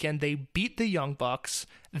 this weekend. They beat the Young Bucks,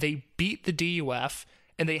 they beat the DUF,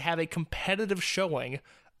 and they have a competitive showing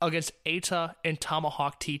against Eita and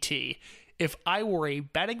Tomahawk TT. If I were a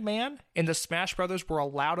betting man and the Smash Brothers were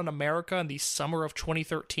allowed in America in the summer of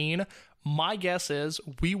 2013, my guess is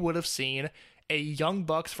we would have seen a Young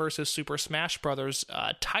Bucks versus Super Smash Brothers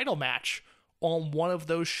title match on one of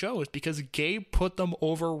those shows, because Gabe put them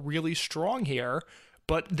over really strong here,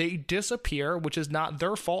 but they disappear, which is not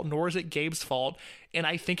their fault, nor is it Gabe's fault. And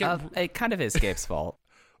I think it kind of is Gabe's fault.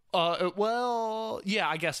 Well, yeah,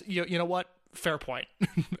 I guess, you know what? Fair point.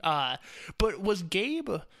 But was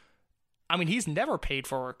Gabe, I mean, he's never paid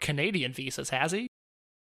for Canadian visas, has he?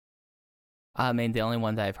 I mean, the only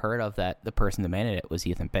one that I've heard of that the person demanded it was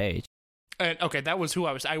Ethan Page. And okay, that was who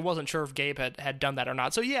I wasn't sure if Gabe had done that or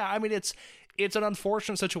not. So yeah, I mean, it's an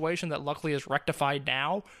unfortunate situation that luckily is rectified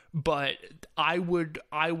now, but I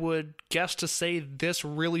would guess to say this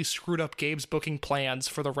really screwed up Gabe's booking plans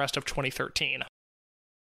for the rest of 2013.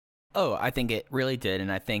 Oh, I think it really did,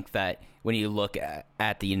 and I think that when you look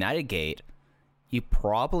at the United Gate, you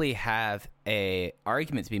probably have a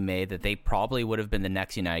argument to be made that they probably would have been the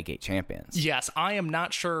next United Gate champions. Yes, I am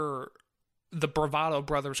not sure the Bravado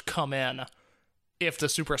brothers come in if the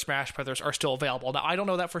Super Smash Brothers are still available. Now, I don't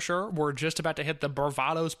know that for sure. We're just about to hit the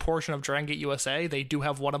Bravados portion of Dragon Gate USA. They do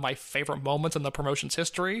have one of my favorite moments in the promotion's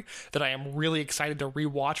history that I am really excited to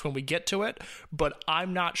rewatch when we get to it, but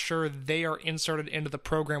I'm not sure they are inserted into the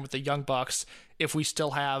program with the Young Bucks if we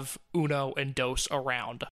still have Uno and Dos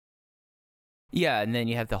around. Yeah, and then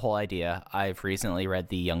you have the whole idea. I've recently read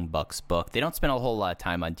the Young Bucks book. They don't spend a whole lot of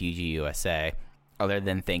time on DG USA other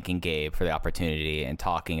than thanking Gabe for the opportunity and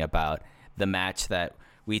talking about the match that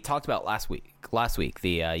we talked about last week,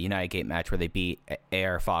 the United Gate match where they beat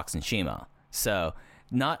AR Fox and Shima. So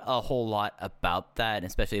not a whole lot about that,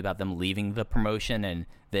 especially about them leaving the promotion and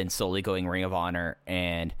then solely going Ring of Honor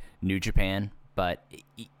and New Japan. But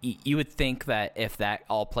you would think that if that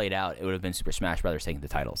all played out, it would have been Super Smash Brothers taking the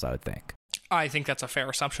titles, I would think. I think that's a fair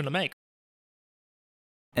assumption to make.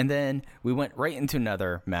 And then we went right into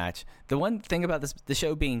another match. The one thing about the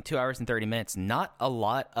show being 2 hours and 30 minutes, not a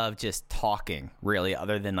lot of just talking, really,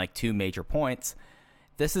 other than like two major points.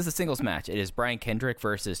 This is a singles match. It is Brian Kendrick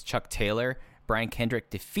versus Chuck Taylor. Brian Kendrick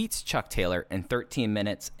defeats Chuck Taylor in 13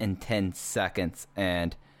 minutes and 10 seconds.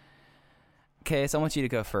 And, Case, I want you to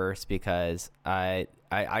go first because I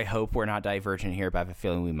hope we're not divergent here, but I have a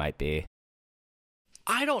feeling we might be.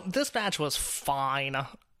 This match was fine.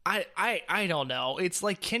 I don't know. It's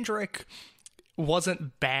like Kendrick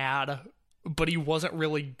wasn't bad, but he wasn't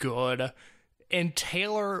really good. And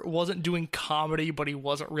Taylor wasn't doing comedy, but he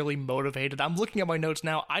wasn't really motivated. I'm looking at my notes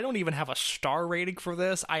now. I don't even have a star rating for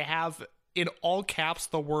this. I have, in all caps,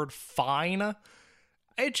 the word fine.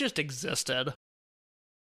 It just existed.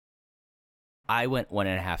 I went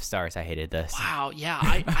 1.5 stars. I hated this. Wow, yeah.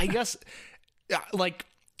 I guess, like,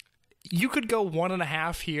 you could go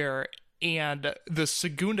 1.5 here, and the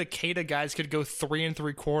Segunda Keita guys could go 3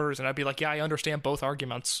 3/4, and I'd be like, yeah, I understand both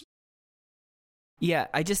arguments. Yeah,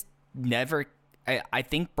 I just never... I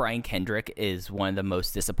think Brian Kendrick is one of the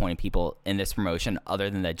most disappointing people in this promotion, other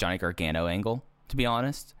than the Johnny Gargano angle, to be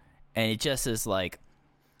honest. And it just is like,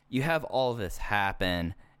 you have all this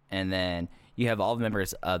happen, and then you have all the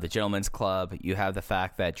members of the Gentleman's Club. You have the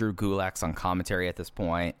fact that Drew Gulak's on commentary at this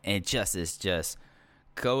point, and it just is just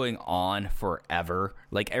going on forever.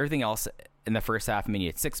 Like everything else in the first half, I mean, you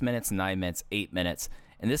had 6 minutes, 9 minutes, 8 minutes,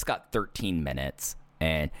 and this got 13 minutes,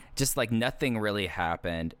 and just like nothing really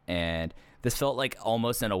happened. And this felt like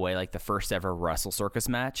almost in a way like the first ever Wrestle Circus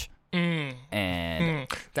match. And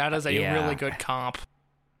that is a really good comp.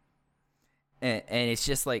 And it's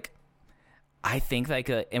just like, I think like,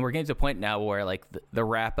 and we're getting to a point now where like the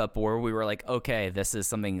wrap up where we were like, okay, this is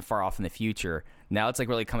something far off in the future. Now it's like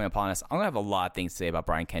really coming upon us. I'm gonna have a lot of things to say about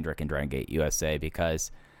Brian Kendrick and Dragon Gate USA, because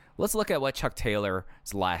let's look at what Chuck Taylor's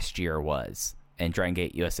last year was in Dragon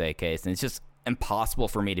Gate USA case, and it's just impossible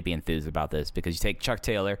for me to be enthused about this, because you take Chuck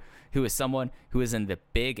Taylor, who is someone who is in the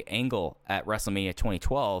big angle at WrestleMania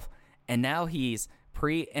 2012, and now he's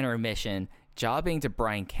pre-intermission jobbing to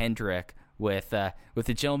Brian Kendrick with the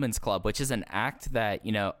Gentleman's Club, which is an act that,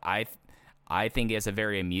 you know, I think is a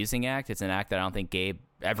very amusing act. It's an act that I don't think Gabe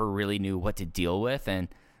ever really knew what to deal with, and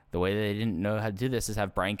the way they didn't know how to do this is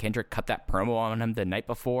have Brian Kendrick cut that promo on him the night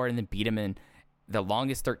before and then beat him in the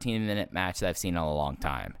longest 13-minute match that I've seen in a long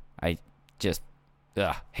time. I just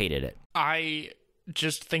hated it. I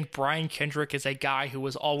just think Brian Kendrick is a guy who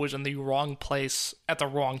was always in the wrong place at the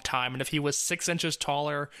wrong time. And if he was 6 inches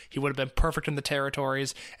taller, he would have been perfect in the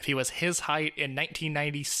territories. If he was his height in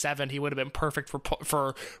 1997, he would have been perfect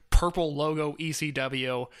for purple logo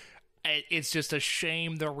ECW. It's just a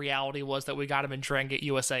shame the reality was that we got him in Dragon Gate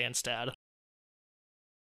USA instead.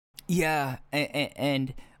 Yeah,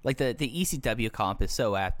 and like the ECW comp is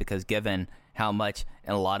so apt, because given how much,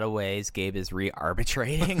 in a lot of ways, Gabe is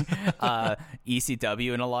re-arbitrating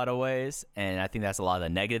ECW in a lot of ways, and I think that's a lot of the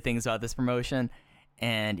negative things about this promotion.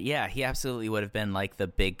 And yeah, he absolutely would have been like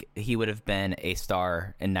he would have been a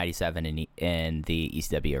star in 97 in the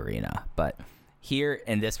ECW arena, but here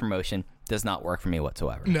in this promotion does not work for me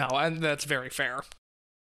whatsoever. No, and that's very fair.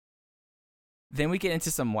 Then we get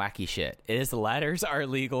into some wacky shit. It is the Ladders Are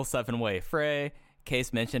Legal 7-Way Fray.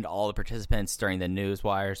 Case mentioned all the participants during the news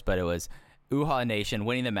wires, but it was Uhaa Nation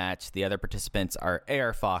winning the match. The other participants are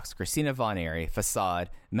AR Fox, Christina Von Eerie, Facade,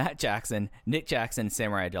 Matt Jackson, Nick Jackson,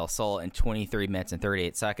 Samurai Del Sol in 23 minutes and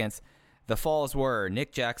 38 seconds. The falls were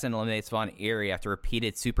Nick Jackson eliminates Von Eerie after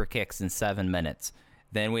repeated super kicks in 7 minutes.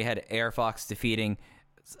 Then we had AR Fox defeating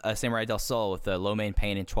Samurai Del Sol with the low main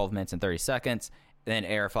pain in 12 minutes and 30 seconds. Then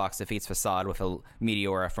AR Fox defeats Facade with a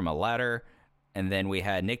Meteora from a ladder. And then we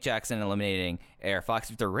had Nick Jackson eliminating AR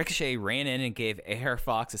Fox after Ricochet ran in and gave AR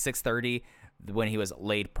Fox a 630 when he was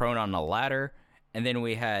laid prone on a ladder. And then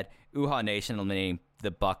we had Uhaa Nation eliminating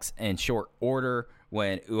the Bucks in short order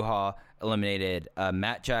when Uhaa eliminated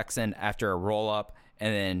Matt Jackson after a roll-up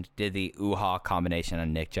and then did the Uhaa combination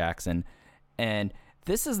on Nick Jackson. And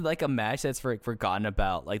this is like a match that's forgotten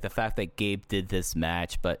about, like the fact that Gabe did this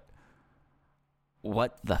match, but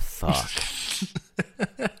what the fuck?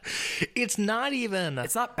 It's not even...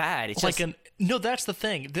 It's not bad. It's like just... No, that's the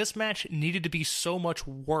thing. This match needed to be so much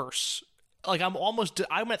worse. Like, I'm at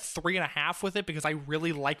 3.5 with it because I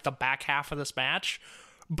really like the back half of this match.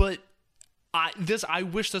 But I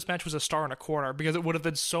wish this match was a 1.25 because it would have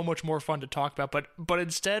been so much more fun to talk about. But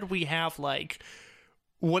instead we have like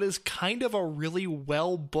what is kind of a really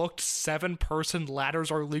well booked 7-person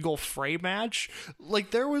ladders are legal fray match.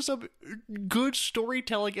 Like, there was some good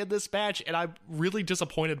storytelling in this match, and I'm really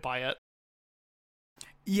disappointed by it.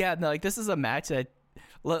 Yeah, no, like this is a match that,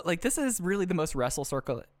 like, this is really the most Wrestle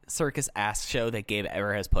Circus ass show that Gabe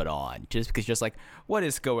ever has put on. Just because, like, what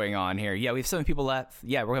is going on here? Yeah, we have 7 people left.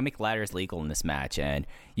 Yeah, we're gonna make ladders legal in this match, and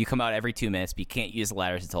you come out every 2 minutes, but you can't use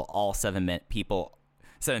ladders until all 7 people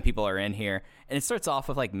are in here. And it starts off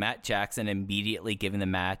with like Matt Jackson immediately giving the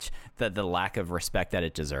match the lack of respect that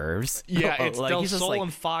it deserers. Yeah, it's like, Del Sol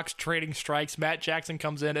and Fox trading strikes. Matt Jackson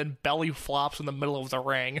comes in and belly flops in the middle of the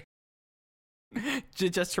ring.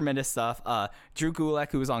 Just tremendous stuff. Drew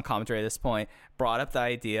Gulak, who was on commentary at this point, brought up the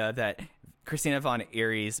idea that Christina Von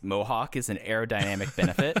Eerie's mohawk is an aerodynamic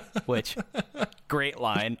benefit, which, great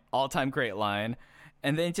line, all-time great line.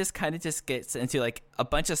 And then just kind of just gets into like a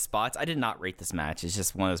bunch of spots. I did not rate this match. It's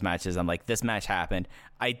just one of those matches I'm like, this match happened.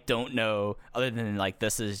 I don't know, other than like,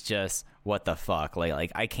 this is just what the fuck.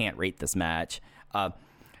 Like I can't rate this match.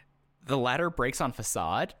 The ladder breaks on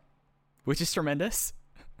Facade, which is tremendous.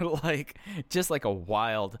 Like, just like a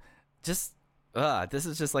wild, this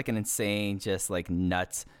is just like an insane, just like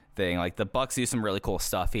nuts thing. Like, the Bucks do some really cool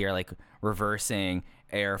stuff here, like reversing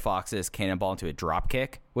AR Fox's cannonball into a drop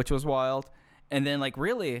kick, which was wild. And then, like,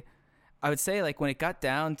 really, I would say, like, when it got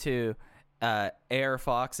down to AR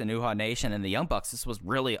Fox and Uhaa Nation and the Young Bucks, this was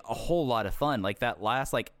really a whole lot of fun. Like, that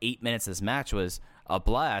last, like, 8 minutes of this match was a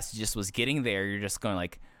blast. It just was getting there. You're just going,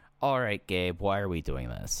 like, all right, Gabe, why are we doing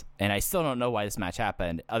this? And I still don't know why this match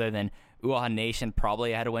happened, other than Uhaa Nation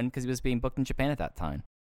probably had to win because he was being booked in Japan at that time.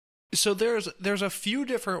 So there's a few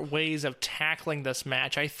different ways of tackling this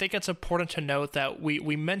match. I think it's important to note that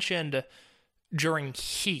we mentioned during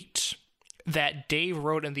Heat that Dave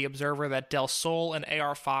wrote in The Observer that Del Sol and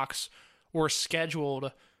AR Fox were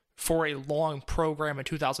scheduled for a long program in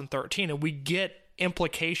 2013, and we get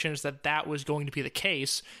implications that was going to be the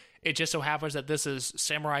case. It just so happens that this is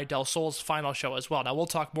Samurai Del Sol's final show as well. Now, we'll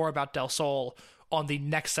talk more about Del Sol on the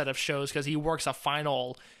next set of shows because he works a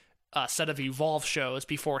final set of Evolve shows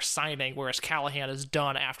before signing, whereas Callahan is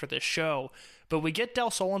done after this show. But we get Del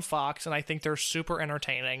Sol and Fox, and I think they're super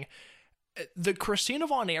entertaining. The Christina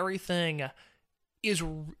Von Eerie thing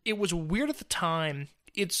it was weird at the time.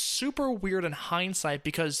 It's super weird in hindsight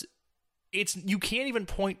because you can't even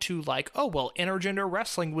point to like, oh, well, intergender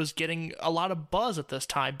wrestling was getting a lot of buzz at this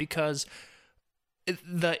time because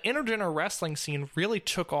the intergender wrestling scene really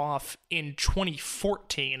took off in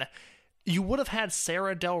 2014. You would have had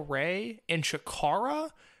Sarah Del Rey and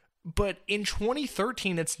Chikara, but in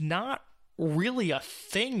 2013, it's not really a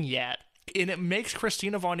thing yet. And it makes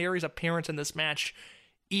Christina Von Eerie's appearance in this match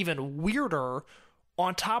even weirder,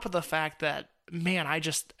 on top of the fact that, man,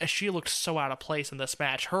 she looked so out of place in this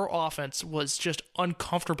match. Her offense was just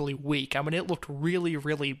uncomfortably weak. I mean, it looked really,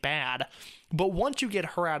 really bad. But once you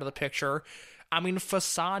get her out of the picture, I mean,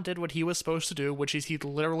 Facade did what he was supposed to do, which is he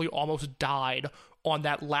literally almost died on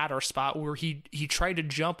that ladder spot where he tried to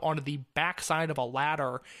jump onto the backside of a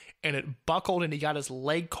ladder and it buckled and he got his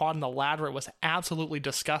leg caught in the ladder. It was absolutely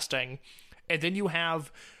disgusting. And then you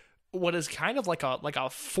have what is kind of like a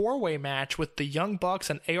 4-way match with the Young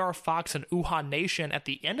Bucks and AR Fox and Uhaa Nation at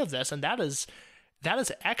the end of this, and that is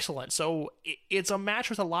excellent. So it's a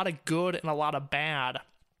match with a lot of good and a lot of bad.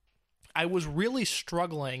 I was really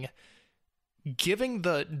struggling giving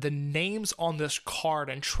the names on this card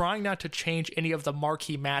and trying not to change any of the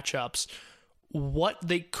marquee matchups, what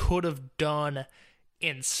they could have done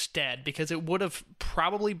instead, because it would have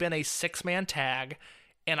probably been a 6-man tag,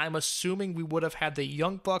 and I'm assuming we would have had the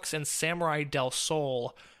Young Bucks and Samurai Del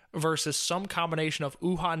Sol versus some combination of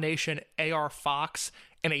Uhaa Nation, AR Fox,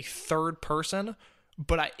 and a third person.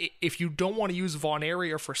 But if you don't want to use Von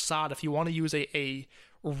Airy or Facade, if you want to use a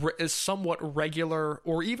somewhat regular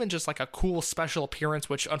or even just like a cool special appearance,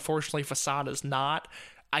 which unfortunately Facade is not,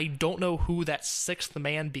 I don't know who that 6th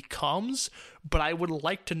man becomes, but I would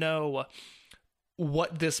like to know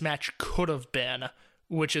what this match could have been,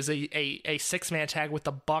 which is a 6-man tag with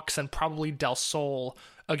the Bucks and probably Del Sol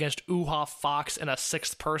against Uhaa, Fox, and a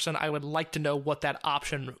 6th person. I would like to know what that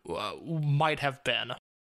option might have been.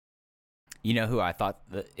 You know who I thought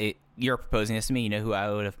you're proposing this to me? You know who I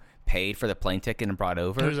would have paid for the plane ticket and brought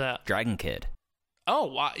over? Who's that? Dragon Kid.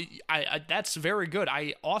 Oh, I that's very good.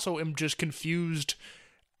 I also am just confused.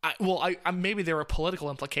 I maybe there are political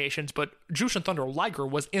implications, but Jushin Thunder Liger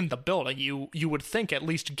was in the building. You would think at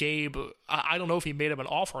least Gabe, I don't know if he made him an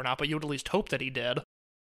offer or not, but you would at least hope that he did.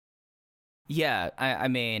 Yeah, I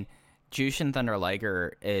mean, Jushin Thunder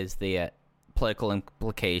Liger is the political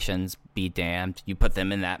implications be damned. You put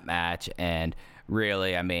them in that match, and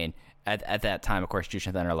really, I mean, at that time, of course,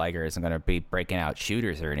 Jushin Thunder Liger isn't going to be breaking out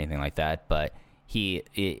shooters or anything like that, but he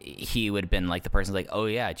would have been like the person like, oh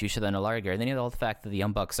yeah, Jushin Thunder Liger. And then you have the fact that the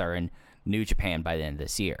Young Bucks are in New Japan by the end of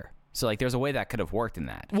this year. So like, there's a way that could have worked in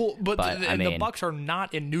that. Well, but the Bucks are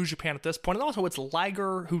not in New Japan at this point, and also it's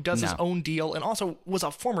Liger who does his own deal, and also was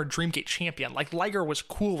a former Dreamgate champion. Like Liger was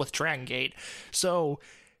cool with Dragon Gate, so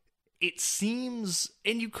it seems,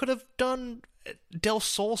 and you could have done Del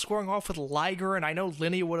Sol squaring off with Liger, and I know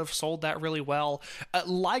Linnea would have sold that really well.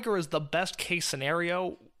 Liger is the best case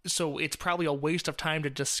scenario, so it's probably a waste of time to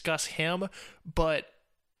discuss him, but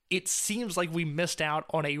it seems like we missed out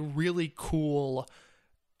on a really cool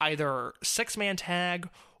either 6-man tag,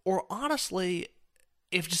 or honestly,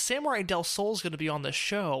 if Samurai Del Sol is going to be on the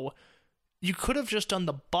show, you could have just done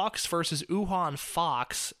the Bucks versus Uhaa and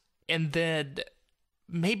Fox, and then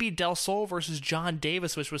maybe Del Sol versus John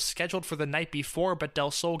Davis, which was scheduled for the night before, but Del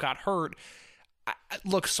Sol got hurt.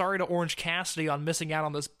 Look, sorry to Orange Cassidy on missing out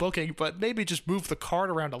on this booking, but maybe just move the card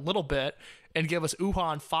around a little bit and give us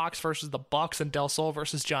Uhaa and Fox versus the Bucks and Del Sol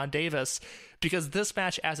versus John Davis, because this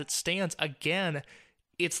match as it stands, again,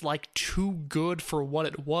 it's like too good for what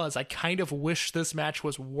it was. I kind of wish this match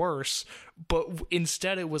was worse, but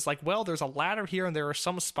instead it was like, well, there's a ladder here and there are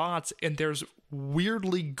some spots and there's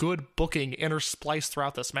weirdly good booking interspliced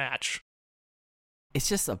throughout this match. It's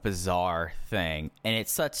just a bizarre thing, and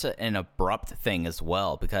it's such an abrupt thing as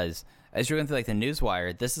well, because as you're going through like the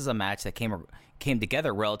newswire, this is a match that came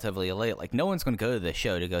together relatively late. Like, no one's going to go to the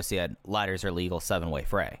show to go see a ladders are legal 7-way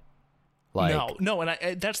fray. Like, no,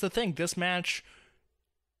 and that's the thing. This match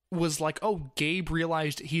was like, oh, Gabe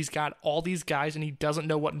realized he's got all these guys and he doesn't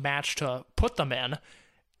know what match to put them in.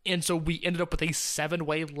 And so we ended up with a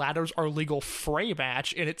 7-way ladders are legal fray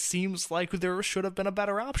match, and it seems like there should have been a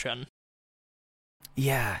better option.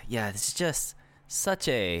 Yeah, it's just such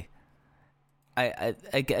a...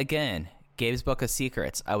 Again, Gabe's Book of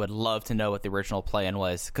Secrets. I would love to know what the original plan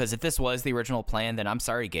was, because if this was the original plan, then I'm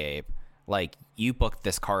sorry, Gabe. Like, you booked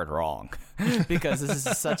this card wrong, because this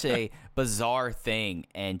is such a bizarre thing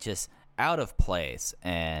and just out of place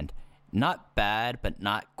and not bad, but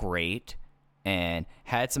not great, and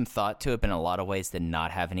had some thought to it, but in a lot of ways did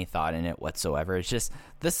not have any thought in it whatsoever. It's just,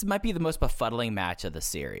 this might be the most befuddling match of the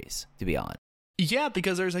series, to be honest. Yeah,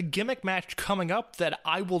 because there's a gimmick match coming up that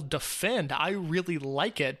I will defend. I really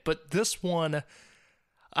like it, but this one,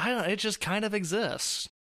 I don't know, it just kind of exists.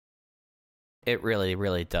 It really,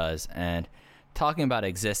 really does. And talking about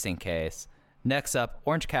existing case, next up,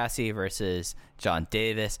 Orange Cassidy versus John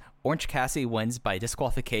Davis. Orange Cassidy wins by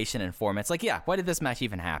disqualification in 4 minutes. Like, yeah, why did this match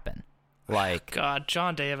even happen? Like, God,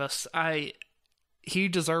 John Davis, he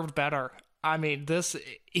deserved better. I mean,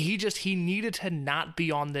 he needed to not be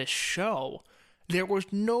on this show. There was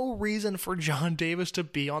no reason for John Davis to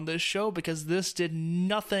be on this show, because this did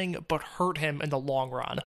nothing but hurt him in the long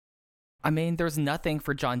run. I mean, there's nothing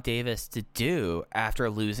for John Davis to do after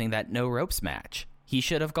losing that no ropes match. He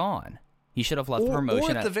should have gone. He should have left the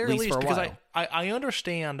promotion at the very least, for a because while. I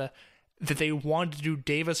understand that they wanted to do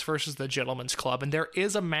Davis versus the Gentleman's Club, and there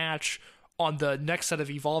is a match on the next set of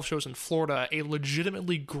Evolve shows in Florida, a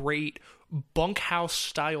legitimately great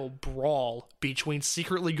bunkhouse-style brawl between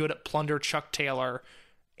Secretly Good at Plunder, Chuck Taylor,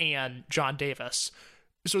 and John Davis.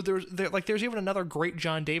 So there's even another great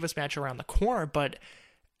John Davis match around the corner, but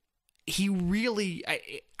he really,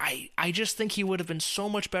 I just think he would have been so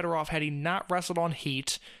much better off had he not wrestled on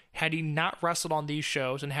Heat, had he not wrestled on these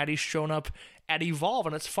shows, and had he shown up at Evolve.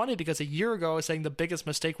 And it's funny because a year ago I was saying the biggest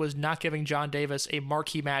mistake was not giving John Davis a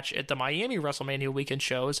marquee match at the Miami WrestleMania weekend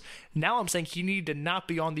shows. Now I'm saying he needed to not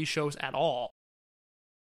be on these shows at all.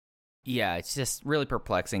 Yeah, it's just really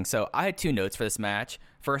perplexing. So I had 2 notes for this match.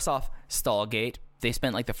 First off, Stallgate. They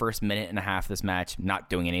spent like the first minute and a half of this match not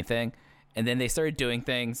doing anything. And then they started doing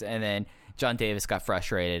things, and then John Davis got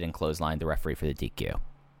frustrated and clotheslined the referee for the DQ.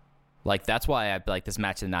 Like, that's why I like this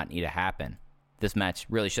match did not need to happen. This match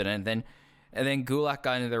really shouldn't. And then Gulak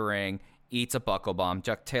got into the ring, eats a buckle bomb.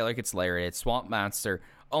 Chuck Taylor gets lariated. Swamp Monster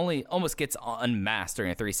almost gets unmasked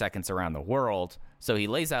during 3 seconds around the world. So he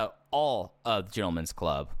lays out all of the Gentleman's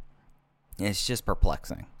Club. And it's just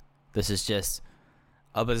perplexing. This is just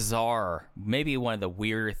a bizarre, maybe one of the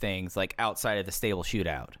weirder things, like, outside of the stable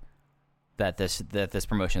shootout that this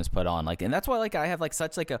promotion has put on. Like, and that's why, like, I have like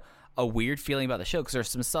such like a weird feeling about the show, because there's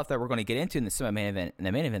some stuff that we're going to get into in the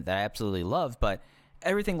main event that I absolutely love, but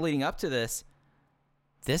everything leading up to this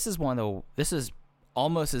is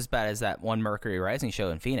almost as bad as that one Mercury Rising show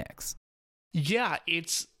in Phoenix. Yeah,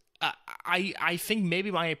 it's I think maybe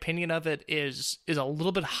my opinion of it is a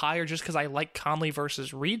little bit higher just because I like Conley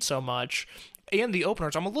versus Reed so much, and the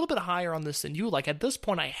openers. I'm a little bit higher on this than you. Like, at this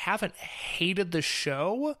point, I haven't hated the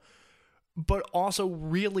show, but also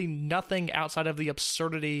really nothing outside of the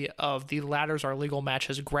absurdity of the ladders are legal match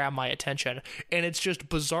has grabbed my attention. And it's just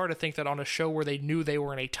bizarre to think that on a show where they knew they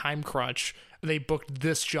were in a time crunch, they booked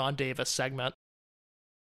this John Davis segment.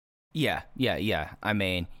 Yeah. I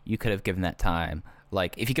mean, you could have given that time.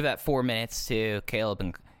 Like, if you give that 4 minutes to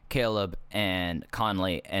Caleb and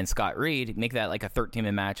Conley and Scott Reed, make that like a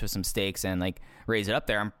 13-minute match with some stakes and like raise it up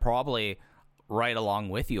there, I'm probably right along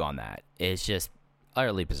with you on that. It's just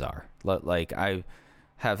utterly bizarre. Like, I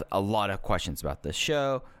have a lot of questions about this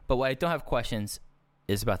show, but what I don't have questions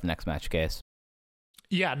is about the next match, Case.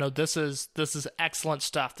 Yeah, no, this is excellent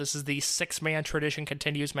stuff. This is the 6-man Tradition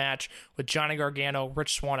Continues match with Johnny Gargano,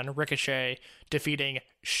 Rich Swann, and Ricochet defeating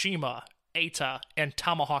Shima, Eita, and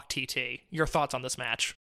Tomahawk TT. Your thoughts on this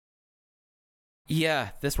match? Yeah,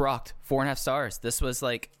 this rocked. 4.5 stars. This was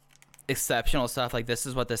like exceptional stuff. Like, this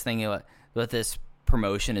is what this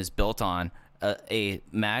promotion is built on. A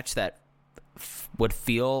match that would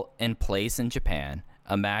feel in place in Japan.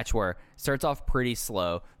 A match where it starts off pretty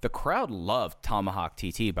slow. The crowd loved Tomahawk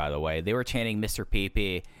TT, by the way. They were chanting Mr.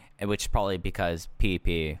 PP, which is probably because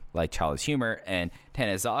PP like Child's Humor and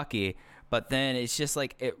Tanizaki. But then it's just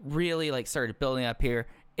like it really like started building up here.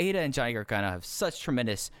 Eita and Johnny Gargano have such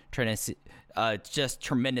tremendous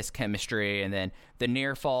chemistry, and then the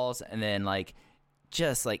near falls, and then like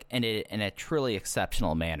just like ended in a truly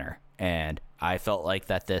exceptional manner. And I felt like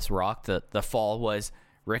that this rocked. The fall was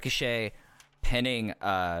Ricochet pinning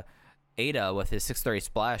Eita with his 630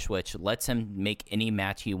 splash, which lets him make any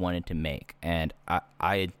match he wanted to make. And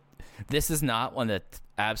this is not one of the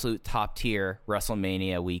absolute top tier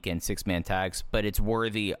WrestleMania weekend 6-man tags, but it's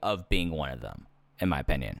worthy of being one of them, in my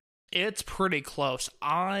opinion. It's pretty close.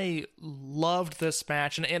 I loved this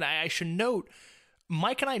match, and I should note,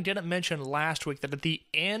 Mike and I didn't mention last week that at the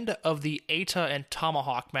end of the Eita and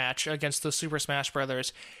Tomahawk match against the Super Smash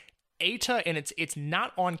Brothers, Eita, and it's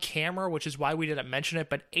not on camera, which is why we didn't mention it,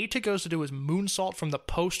 but Eita goes to do his moonsault from the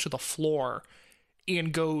post to the floor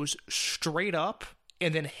and goes straight up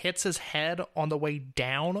and then hits his head on the way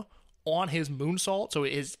down on his moonsault. So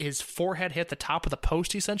his forehead hit the top of the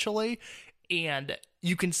post, essentially, and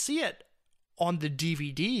you can see it on the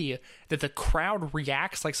DVD that the crowd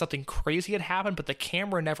reacts like something crazy had happened, but the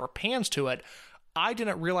camera never pans to it. I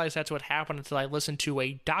didn't realize that's what happened until I listened to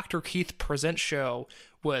a Dr. Keith Presents show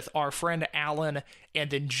with our friend Alan and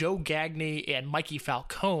then Joe Gagney and Mikey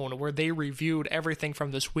Falcone, where they reviewed everything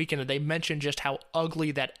from this weekend, and they mentioned just how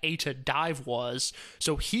ugly that Eita dive was.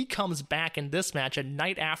 So he comes back in this match a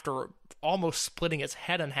night after almost splitting his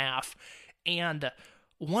head in half, and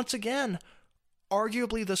once again,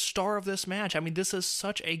 arguably the star of this match. I mean, this is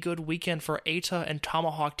such a good weekend for Eita and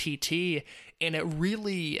Tomahawk TT, and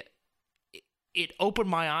it opened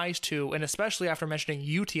my eyes to, and especially after mentioning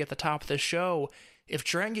UT at the top of the show, if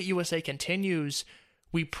Dragon Gate USA continues,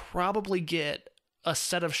 we probably get a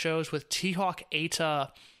set of shows with T-Hawk,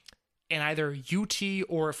 Eita, and either UT,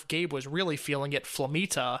 or if Gabe was really feeling it,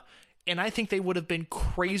 Flamita, and I think they would have been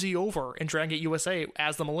crazy over in Dragon Gate USA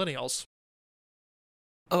as the Millennials.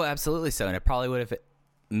 Oh, absolutely so, and it probably would have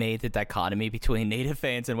made the dichotomy between native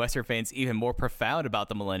fans and Western fans even more profound about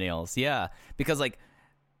the Millennials. Yeah, because like,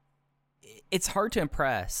 it's hard to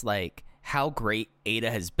impress like how great Eita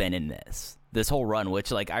has been in this whole run, which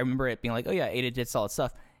like I remember it being like, oh yeah, Eita did solid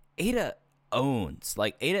stuff, Eita owns.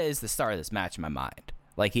 Like, Eita is the star of this match in my mind.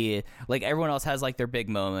 Like, everyone else has, like, their big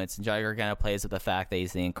moments, and Johnny Gargano plays with the fact that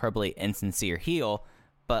he's the incredibly insincere heel,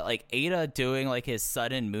 but, like, Eita doing, like, his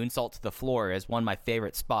sudden moonsault to the floor is one of my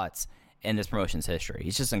favorite spots in this promotion's history.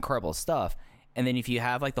 It's just incredible stuff. And then if you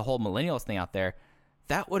have, like, the whole millennials thing out there,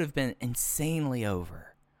 that would have been insanely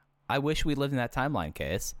over. I wish we lived in that timeline,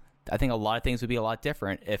 Case. I think a lot of things would be a lot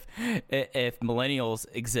different if millennials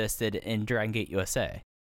existed in Dragon Gate USA.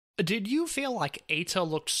 Did you feel like Eita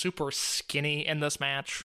looked super skinny in this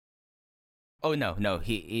match? Oh, no.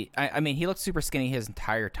 I mean, he looked super skinny his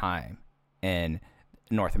entire time in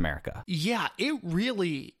North America. Yeah, it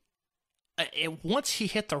really... once he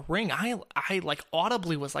hit the ring, I like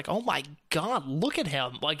audibly was like, oh my God, look at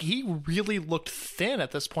him. Like, he really looked thin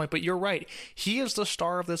at this point, but you're right. He is the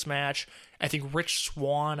star of this match. I think Rich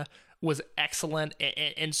Swann was excellent,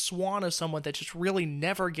 and Swann is someone that just really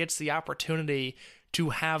never gets the opportunity to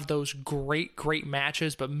have those great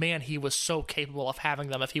matches, but man, he was so capable of having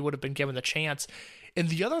them if he would have been given the chance. And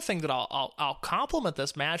the other thing that I'll compliment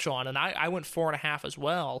this match on, and I went 4.5 as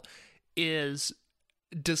well, is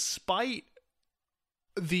despite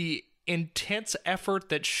the intense effort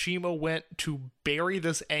that CIMA went to bury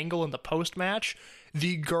this angle in the post-match,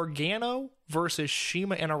 the Gargano versus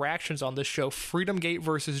CIMA interactions on this show, Freedom Gate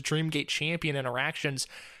versus Dream Gate Champion interactions,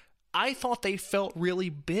 I thought they felt really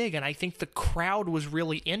big, and I think the crowd was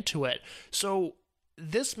really into it. So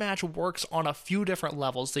this match works on a few different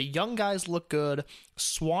levels. The young guys look good,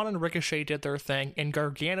 Swann and Ricochet did their thing, and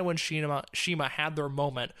Gargano and CIMA had their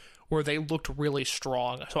moment where they looked really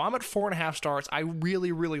strong. So I'm at 4.5 stars. I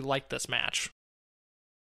really, really like this match.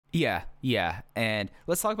 Yeah. And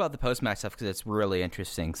let's talk about the post-match stuff because it's really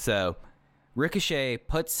interesting. So Ricochet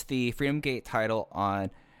puts the Freedom Gate title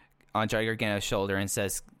on Johnny Gargano's shoulder and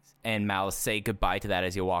says, and Mal say goodbye to that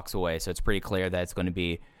as he walks away. So it's pretty clear that it's going to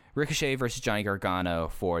be Ricochet versus Johnny Gargano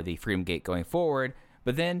for the Freedom Gate going forward.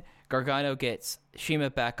 But then Gargano gets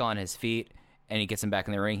CIMA back on his feet, and he gets him back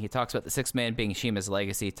in the ring. He talks about the 6-man being CIMA's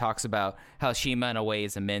legacy, talks about how CIMA in a way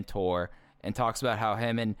is a mentor, and talks about how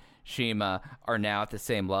him and CIMA are now at the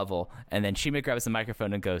same level. And then CIMA grabs the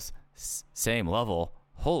microphone and goes, same level?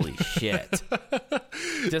 Holy shit.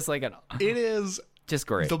 Just like it is just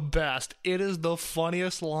great. The best. It is the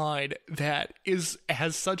funniest line that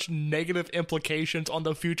has such negative implications on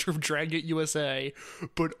the future of Dragon Gate USA,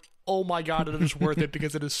 but oh my God, it is worth it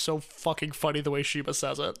because it is so fucking funny the way CIMA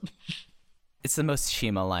says it. It's the most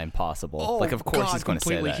CIMA line possible. Oh, like, of course God, he's going to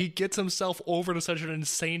say that. He gets himself over to such an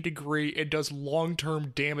insane degree, it does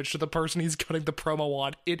long-term damage to the person he's cutting the promo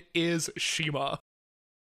on. It is CIMA.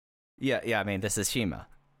 Yeah, I mean, this is CIMA.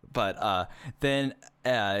 But then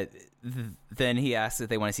he asks if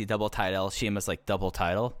they want to see double title. CIMA's like, double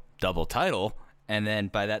title? And then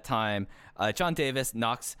by that time, John Davis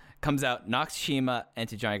comes out, knocks CIMA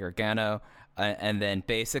into Johnny Gargano, and then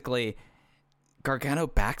basically Gargano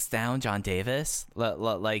backs down John Davis.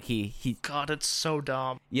 Like he God, it's so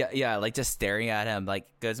dumb. Yeah, like just staring at him,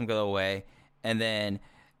 like goes and go away, and then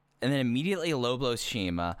immediately low blows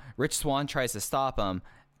CIMA. Rich Swann tries to stop him,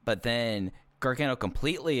 but then Gargano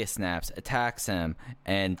completely snaps, attacks him,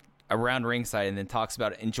 and around ringside, and then talks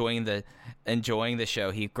about enjoying the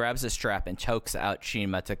show. He grabs a strap and chokes out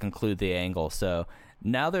CIMA to conclude the angle. So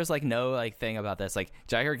now there's like no like thing about this. Like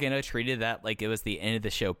Johnny Gargano treated that like it was the end of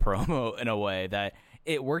the show promo in a way that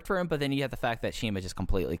it worked for him. But then you have the fact that CIMA just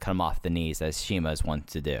completely cut him off the knees as CIMA's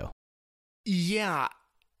wants to do. Yeah,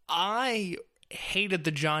 I hated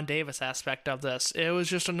the John Davis aspect of this. It was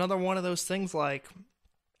just another one of those things like,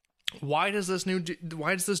 why does this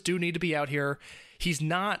dude need to be out here? He's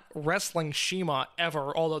not wrestling CIMA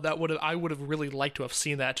ever, although I would have really liked to have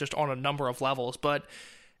seen that just on a number of levels. But,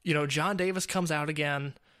 you know, John Davis comes out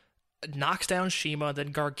again, knocks down CIMA,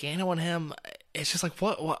 then Gargano and him. It's just like,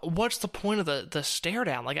 what's the point of the stare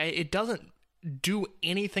down? Like, it doesn't do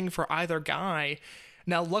anything for either guy.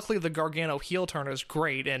 Now, luckily, the Gargano heel turn is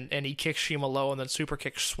great, and he kicks CIMA low and then super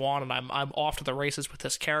kicks Swann, and I'm off to the races with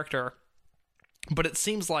this character. But it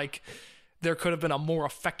seems like there could have been a more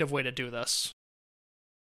effective way to do this.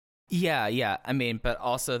 Yeah. I mean, but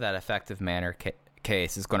also that effective manner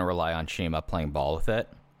case is going to rely on CIMA playing ball with it,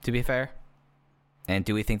 to be fair. And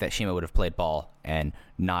do we think that CIMA would have played ball and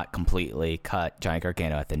not completely cut Johnny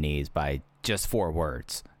Gargano at the knees by just 4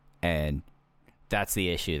 words? And that's the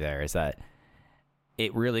issue there, is that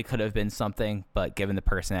it really could have been something, but given the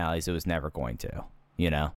personalities, it was never going to, you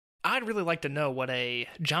know? I'd really like to know what a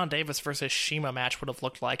John Davis versus CIMA match would have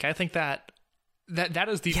looked like. I think that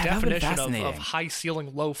is the definition of high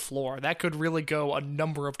ceiling, low floor. That could really go a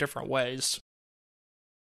number of different ways.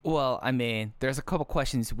 Well, I mean, there's a couple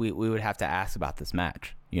questions we would have to ask about this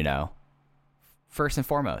match, you know? First and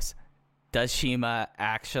foremost, does CIMA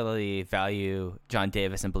actually value John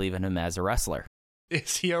Davis and believe in him as a wrestler?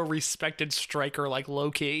 Is he a respected striker like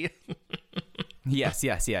Low-Ki? Yes.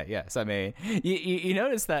 I mean, you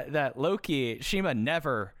notice that Low-Ki, CIMA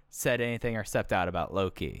never said anything or stepped out about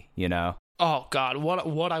Low-Ki, you know? Oh, God,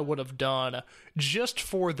 what I would have done just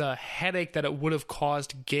for the headache that it would have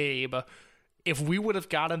caused Gabe if we would have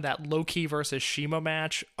gotten that Low-Ki versus CIMA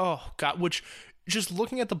match. Oh, God, which, just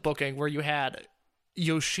looking at the booking where you had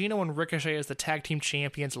Yoshino and Ricochet as the tag team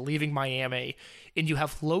champions leaving Miami, and you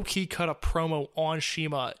have Low-Ki cut a promo on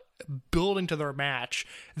CIMA building to their match.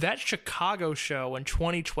 That Chicago show in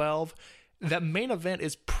 2012, that main event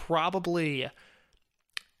is probably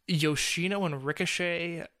Yoshino and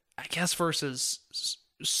Ricochet, I guess, versus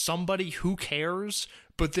somebody who cares,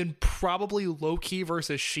 but then probably Low-Ki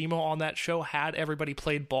versus CIMA on that show had everybody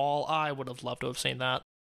played ball. I would have loved to have seen that.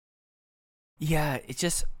 Yeah, it's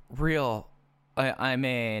just real. I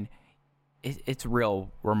mean, it's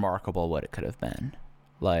real remarkable what it could have been.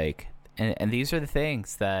 Like, and these are the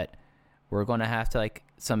things that we're going to have to, like,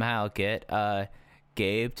 somehow get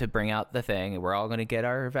Gabe to bring out the thing. We're all going to get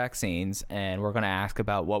our vaccines, and we're going to ask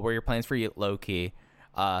about what were your plans for Low-Ki.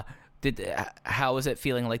 How was it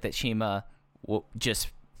feeling like that CIMA just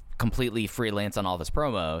completely freelance on all of his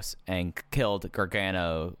promos and killed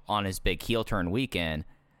Gargano on his big heel turn weekend,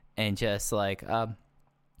 and just like,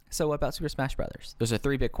 so what about Super Smash Brothers? Those are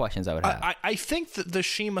three big questions I would have. I think that the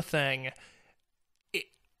CIMA thing,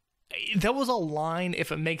 that was a line,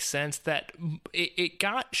 if it makes sense, that it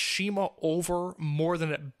got CIMA over more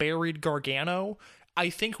than it buried Gargano. I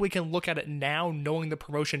think we can look at it now knowing the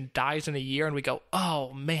promotion dies in a year and we go,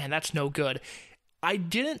 oh man, that's no good. I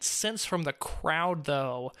didn't sense from the crowd,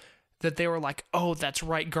 though, that they were like, oh, that's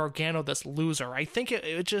right, Gargano, this loser. I think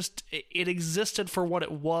it existed for what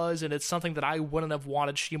it was, and it's something that I wouldn't have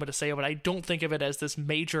wanted CIMA to say, but I don't think of it as this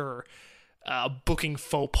major booking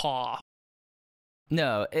faux pas.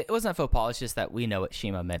 No, it wasn't a faux pas. It's just that we know what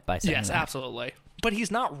CIMA meant by saying that. Yes, absolutely. But he's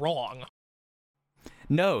not wrong.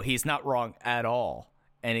 No, he's not wrong at all.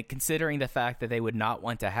 And considering the fact that they would not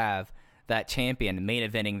want to have that champion main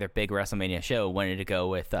eventing their big WrestleMania show, wanted to go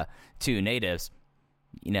with two natives,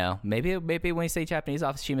 you know, maybe when you say Japanese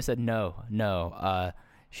office, CIMA said no,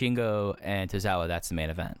 Shingo and Tozawa, that's the main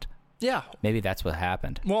event. Yeah. Maybe that's what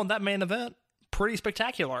happened. Well, that main event, pretty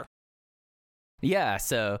spectacular. Yeah,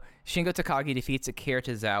 so Shingo Takagi defeats Akira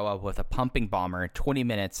Tozawa with a pumping bomber in 20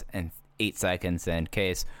 minutes and 8 seconds. In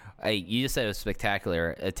case you just said it was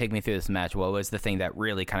spectacular. Take me through this match. What was the thing that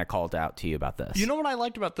really kind of called out to you about this? You know what I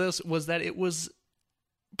liked about this was that it was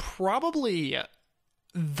probably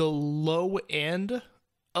the low end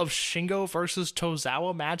of Shingo versus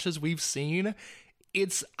Tozawa matches we've seen.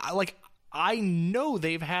 It's like, I know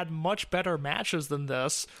they've had much better matches than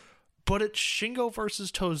this, but it's Shingo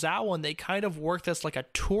versus Tozawa, and they kind of work this like a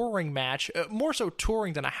touring match, more so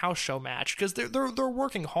touring than a house show match, because they're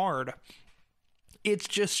working hard. It's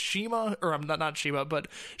just CIMA, or not CIMA, but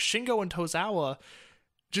Shingo and Tozawa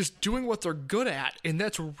just doing what they're good at, and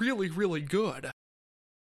that's really, really good.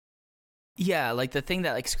 Yeah, like the thing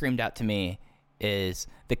that like screamed out to me is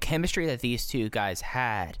the chemistry that these two guys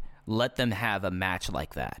had let them have a match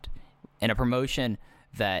like that in a promotion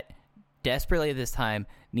that desperately at this time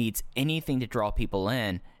needs anything to draw people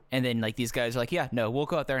in, and then like these guys are like, yeah, no, we'll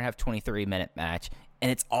go out there and have a 23-minute match,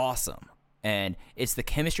 and it's awesome. And it's the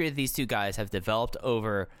chemistry that these two guys have developed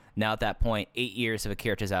over, now at that point, 8 years of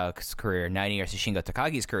Akira Tozawa's career, 9 years of Shingo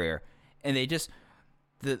Takagi's career, and they just,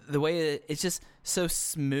 the way that it's just so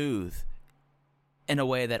smooth in a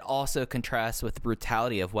way that also contrasts with the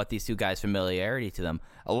brutality of what these two guys' familiarity to them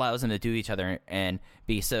allows them to do each other and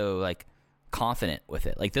be so like confident with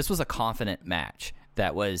it. Like, this was a confident match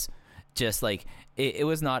that was just like, it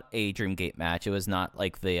was not a Dreamgate match. It was not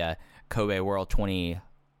like the Kobe World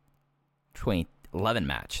 2011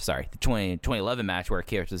 match. Sorry, the 2011 match where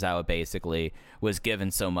Akira Tozawa basically was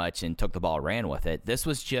given so much and took the ball, ran with it. This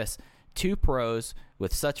was just two pros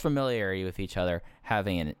with such familiarity with each other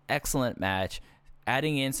having an excellent match,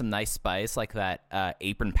 adding in some nice spice like that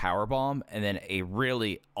apron powerbomb, and then a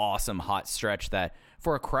really awesome hot stretch that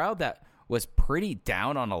for a crowd that was pretty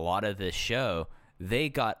down on a lot of this show, they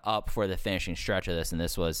got up for the finishing stretch of this, and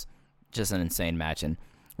this was just an insane match. And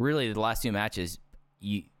really, the last two matches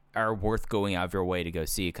you are worth going out of your way to go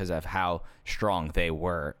see because of how strong they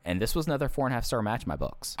were. And this was another 4.5-star match in my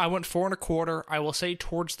books. I went 4.25. I will say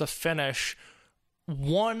towards the finish,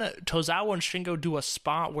 Tozawa and Shingo do a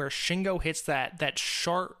spot where Shingo hits that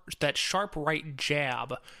sharp right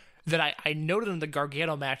jab that I noted in the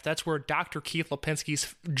Gargano match, that's where Dr. Keith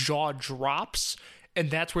Lipinski's jaw drops, and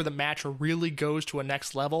that's where the match really goes to a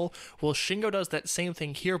next level. Well, Shingo does that same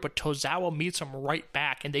thing here, but Tozawa meets him right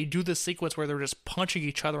back, and they do this sequence where they're just punching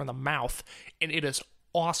each other in the mouth, and it is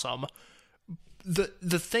awesome.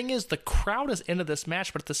 The thing is, the crowd is into this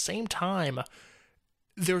match, but at the same time,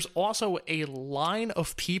 there's also a line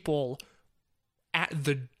of people at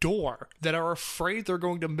the door that are afraid they're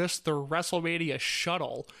going to miss the WrestleMania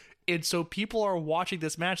shuttle. And so people are watching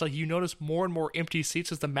this match. Like, you notice more and more empty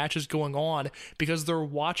seats as the match is going on because they're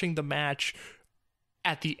watching the match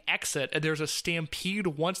at the exit, and there's a stampede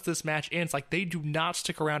once this match ends. Like, they do not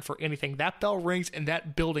stick around for anything. That bell rings and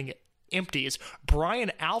that building empties.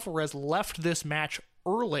 Brian Alvarez left this match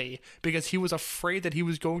early because he was afraid that he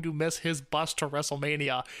was going to miss his bus to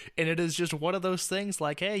WrestleMania. And it is just one of those things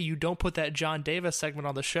like, hey, you don't put that John Davis segment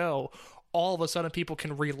on the show, all of a sudden people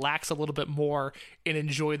can relax a little bit more and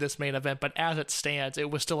enjoy this main event. But as it stands, it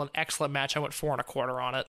was still an excellent match. I went 4 1/4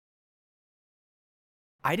 on it.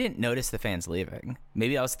 I didn't notice the fans leaving.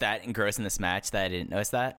 Maybe I was that engrossed in this match that I didn't notice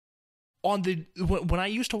that. When I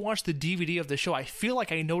used to watch the DVD of the show, I feel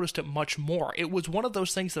like I noticed it much more. It was one of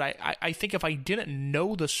those things that I think if I didn't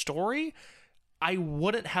know the story, I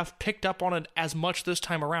wouldn't have picked up on it as much this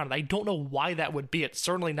time around. And I don't know why that would be. It's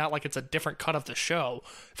certainly not like it's a different cut of the show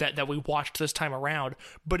that we watched this time around,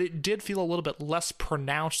 but it did feel a little bit less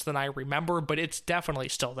pronounced than I remember, but it's definitely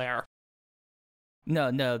still there.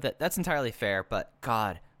 No, that's entirely fair, but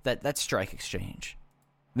God, that strike exchange.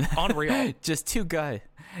 Unreal. Just too good.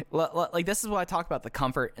 Like, this is what I talk about, the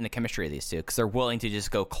comfort and the chemistry of these two, because they're willing to just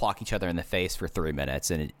go clock each other in the face for 3 minutes,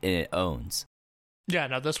 and it owns. Yeah,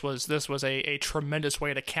 no, this was a tremendous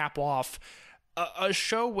way to cap off a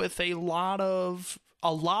show with a lot of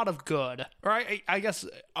good, right? I guess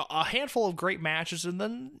a handful of great matches, and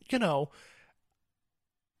then, it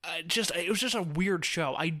was just a weird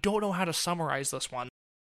show. I don't know how to summarize this one.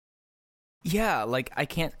 Yeah, like, I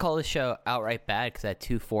can't call the show outright bad because I had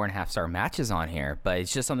 2 4.5-star matches on here, but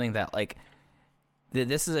it's just something that, like,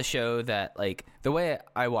 this is a show that, like, the way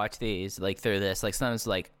I watch these, like, through this, like, sometimes,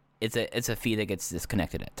 like, it's a feed that gets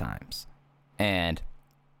disconnected at times, and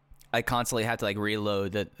I constantly have to, like,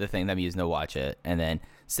 reload the thing that I'm using to watch it, and then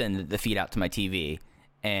send the feed out to my TV,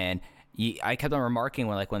 and I kept on remarking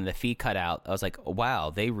when the feed cut out, I was like, wow,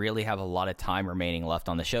 they really have a lot of time remaining left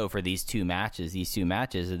on the show for these two matches,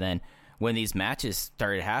 and then when these matches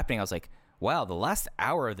started happening, I was like, wow, the last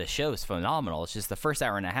hour of the show is phenomenal. It's just the first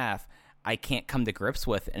hour and a half I can't come to grips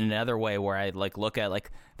with in another way, where I, like, look at,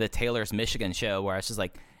 like, the Taylor's Michigan show, where it's just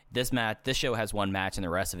like, this show has one match and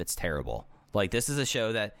the rest of it's terrible. Like, this is a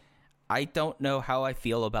show that I don't know how I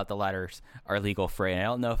feel about the ladders are legal free, and I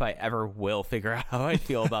don't know if I ever will figure out how I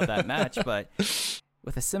feel about that match, but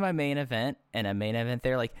with a semi-main event and a main event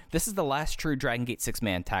there, like, this is the last true Dragon Gate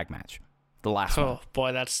 6-man tag match. The last one. Oh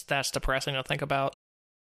boy, that's depressing to think about.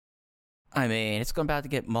 I mean, it's about to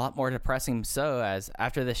get a lot more depressing. So, as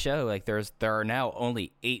after the show, like, there are now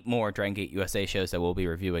only 8 more Dragon Gate USA shows that we'll be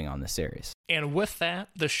reviewing on this series. And with that,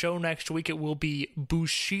 the show next week, it will be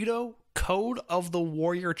Bushido Code of the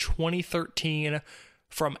Warrior 2013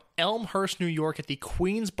 from Elmhurst, New York, at the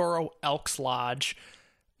Queensboro Elks Lodge.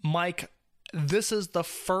 Mike, this is the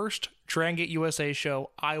first Dragon Gate USA show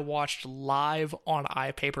I watched live on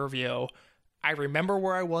iPay-per-view. I remember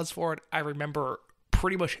where I was for it. I remember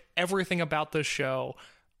pretty much everything about this show.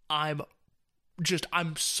 I'm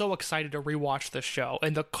so excited to rewatch this show.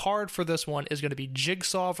 And the card for this one is going to be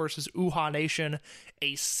Jigsaw versus Uhaa Nation,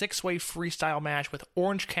 a 6-way freestyle match with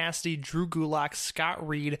Orange Cassidy, Drew Gulak, Scott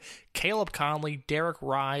Reed, Caleb Conley, Derek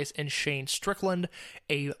Rise, and Shane Strickland.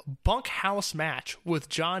 A bunkhouse match with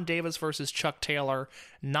John Davis versus Chuck Taylor.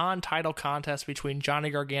 Non-title contest between Johnny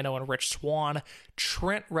Gargano and Rich Swann.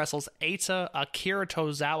 Trent wrestles Eita. Akira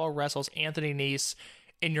Tozawa wrestles Anthony Nese.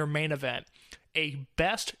 In your main event, a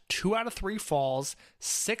best 2 out of 3 falls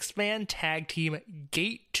 6-man tag team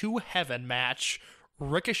Gate to Heaven match.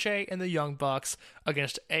 Ricochet and the Young Bucks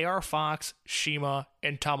against AR Fox, Shima,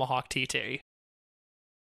 and Tomahawk TT.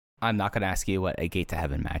 I'm not going to ask you what a Gate to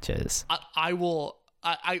Heaven match is. I will.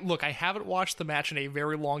 Look, I haven't watched the match in a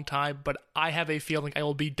very long time, but I have a feeling I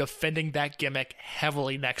will be defending that gimmick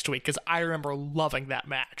heavily next week because I remember loving that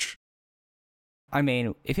match. I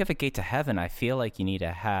mean, if you have a Gate to Heaven, I feel like you need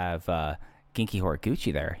to have Genki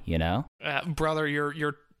Horiguchi there, you know? Brother,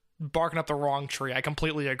 you're barking up the wrong tree. I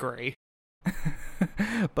completely agree.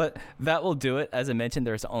 But that will do it. As I mentioned,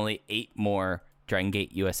 there's only 8 more Dragon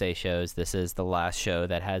Gate USA shows. This is the last show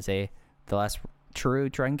that has the last true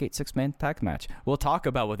Dragon Gate 6-man tag match. We'll talk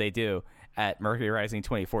about what they do at Mercury Rising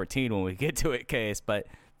 2014 when we get to it, Case, but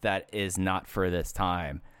that is not for this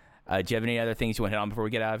time. Do you have any other things you want to hit on before we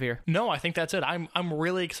get out of here? No, I think that's it. I'm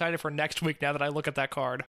really excited for next week now that I look at that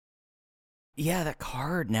card. Yeah, that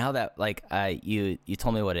card, now that you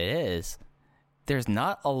told me what it is, there's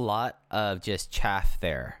not a lot of just chaff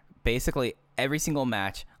there. Basically, every single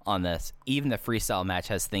match on this, even the freestyle match,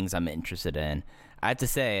 has things I'm interested in. I have to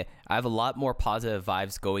say, I have a lot more positive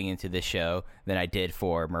vibes going into this show than I did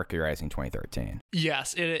for Mercury Rising 2013.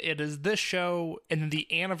 Yes, it is this show and then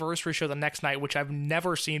the anniversary show the next night, which I've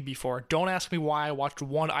never seen before. Don't ask me why I watched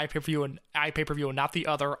one iPay-per-view and not the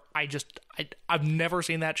other. I've never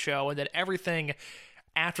seen that show, and then everything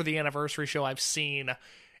after the anniversary show I've seen,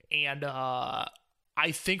 and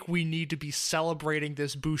I think we need to be celebrating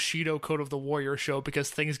this Bushido Code of the Warrior show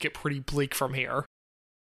because things get pretty bleak from here.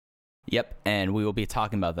 Yep, and we will be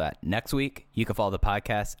talking about that next week. You can follow the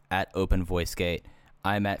podcast at Open VoiceGate.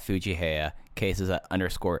 I'm at Fujihaya. Case is at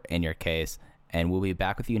 _in_your_case. And we'll be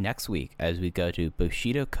back with you next week as we go to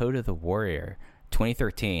Bushido Code of the Warrior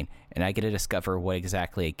 2013. And I get to discover what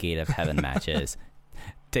exactly a Gate of Heaven match is.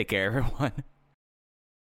 Take care, everyone.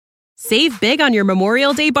 Save big on your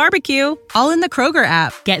Memorial Day barbecue, all in the Kroger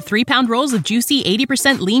app. Get 3-pound rolls of juicy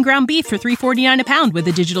 80% lean ground beef for $3.49 a pound with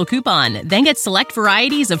a digital coupon. Then get select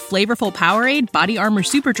varieties of flavorful Powerade, Body Armor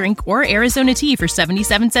Super Drink, or Arizona tea for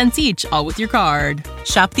 77 cents each, all with your card.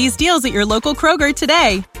 Shop these deals at your local Kroger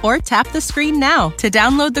today, or tap the screen now to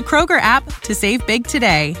download the Kroger app to save big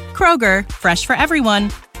today. Kroger, fresh for everyone.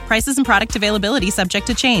 Prices and product availability subject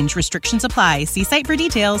to change. Restrictions apply. See site for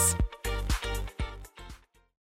details.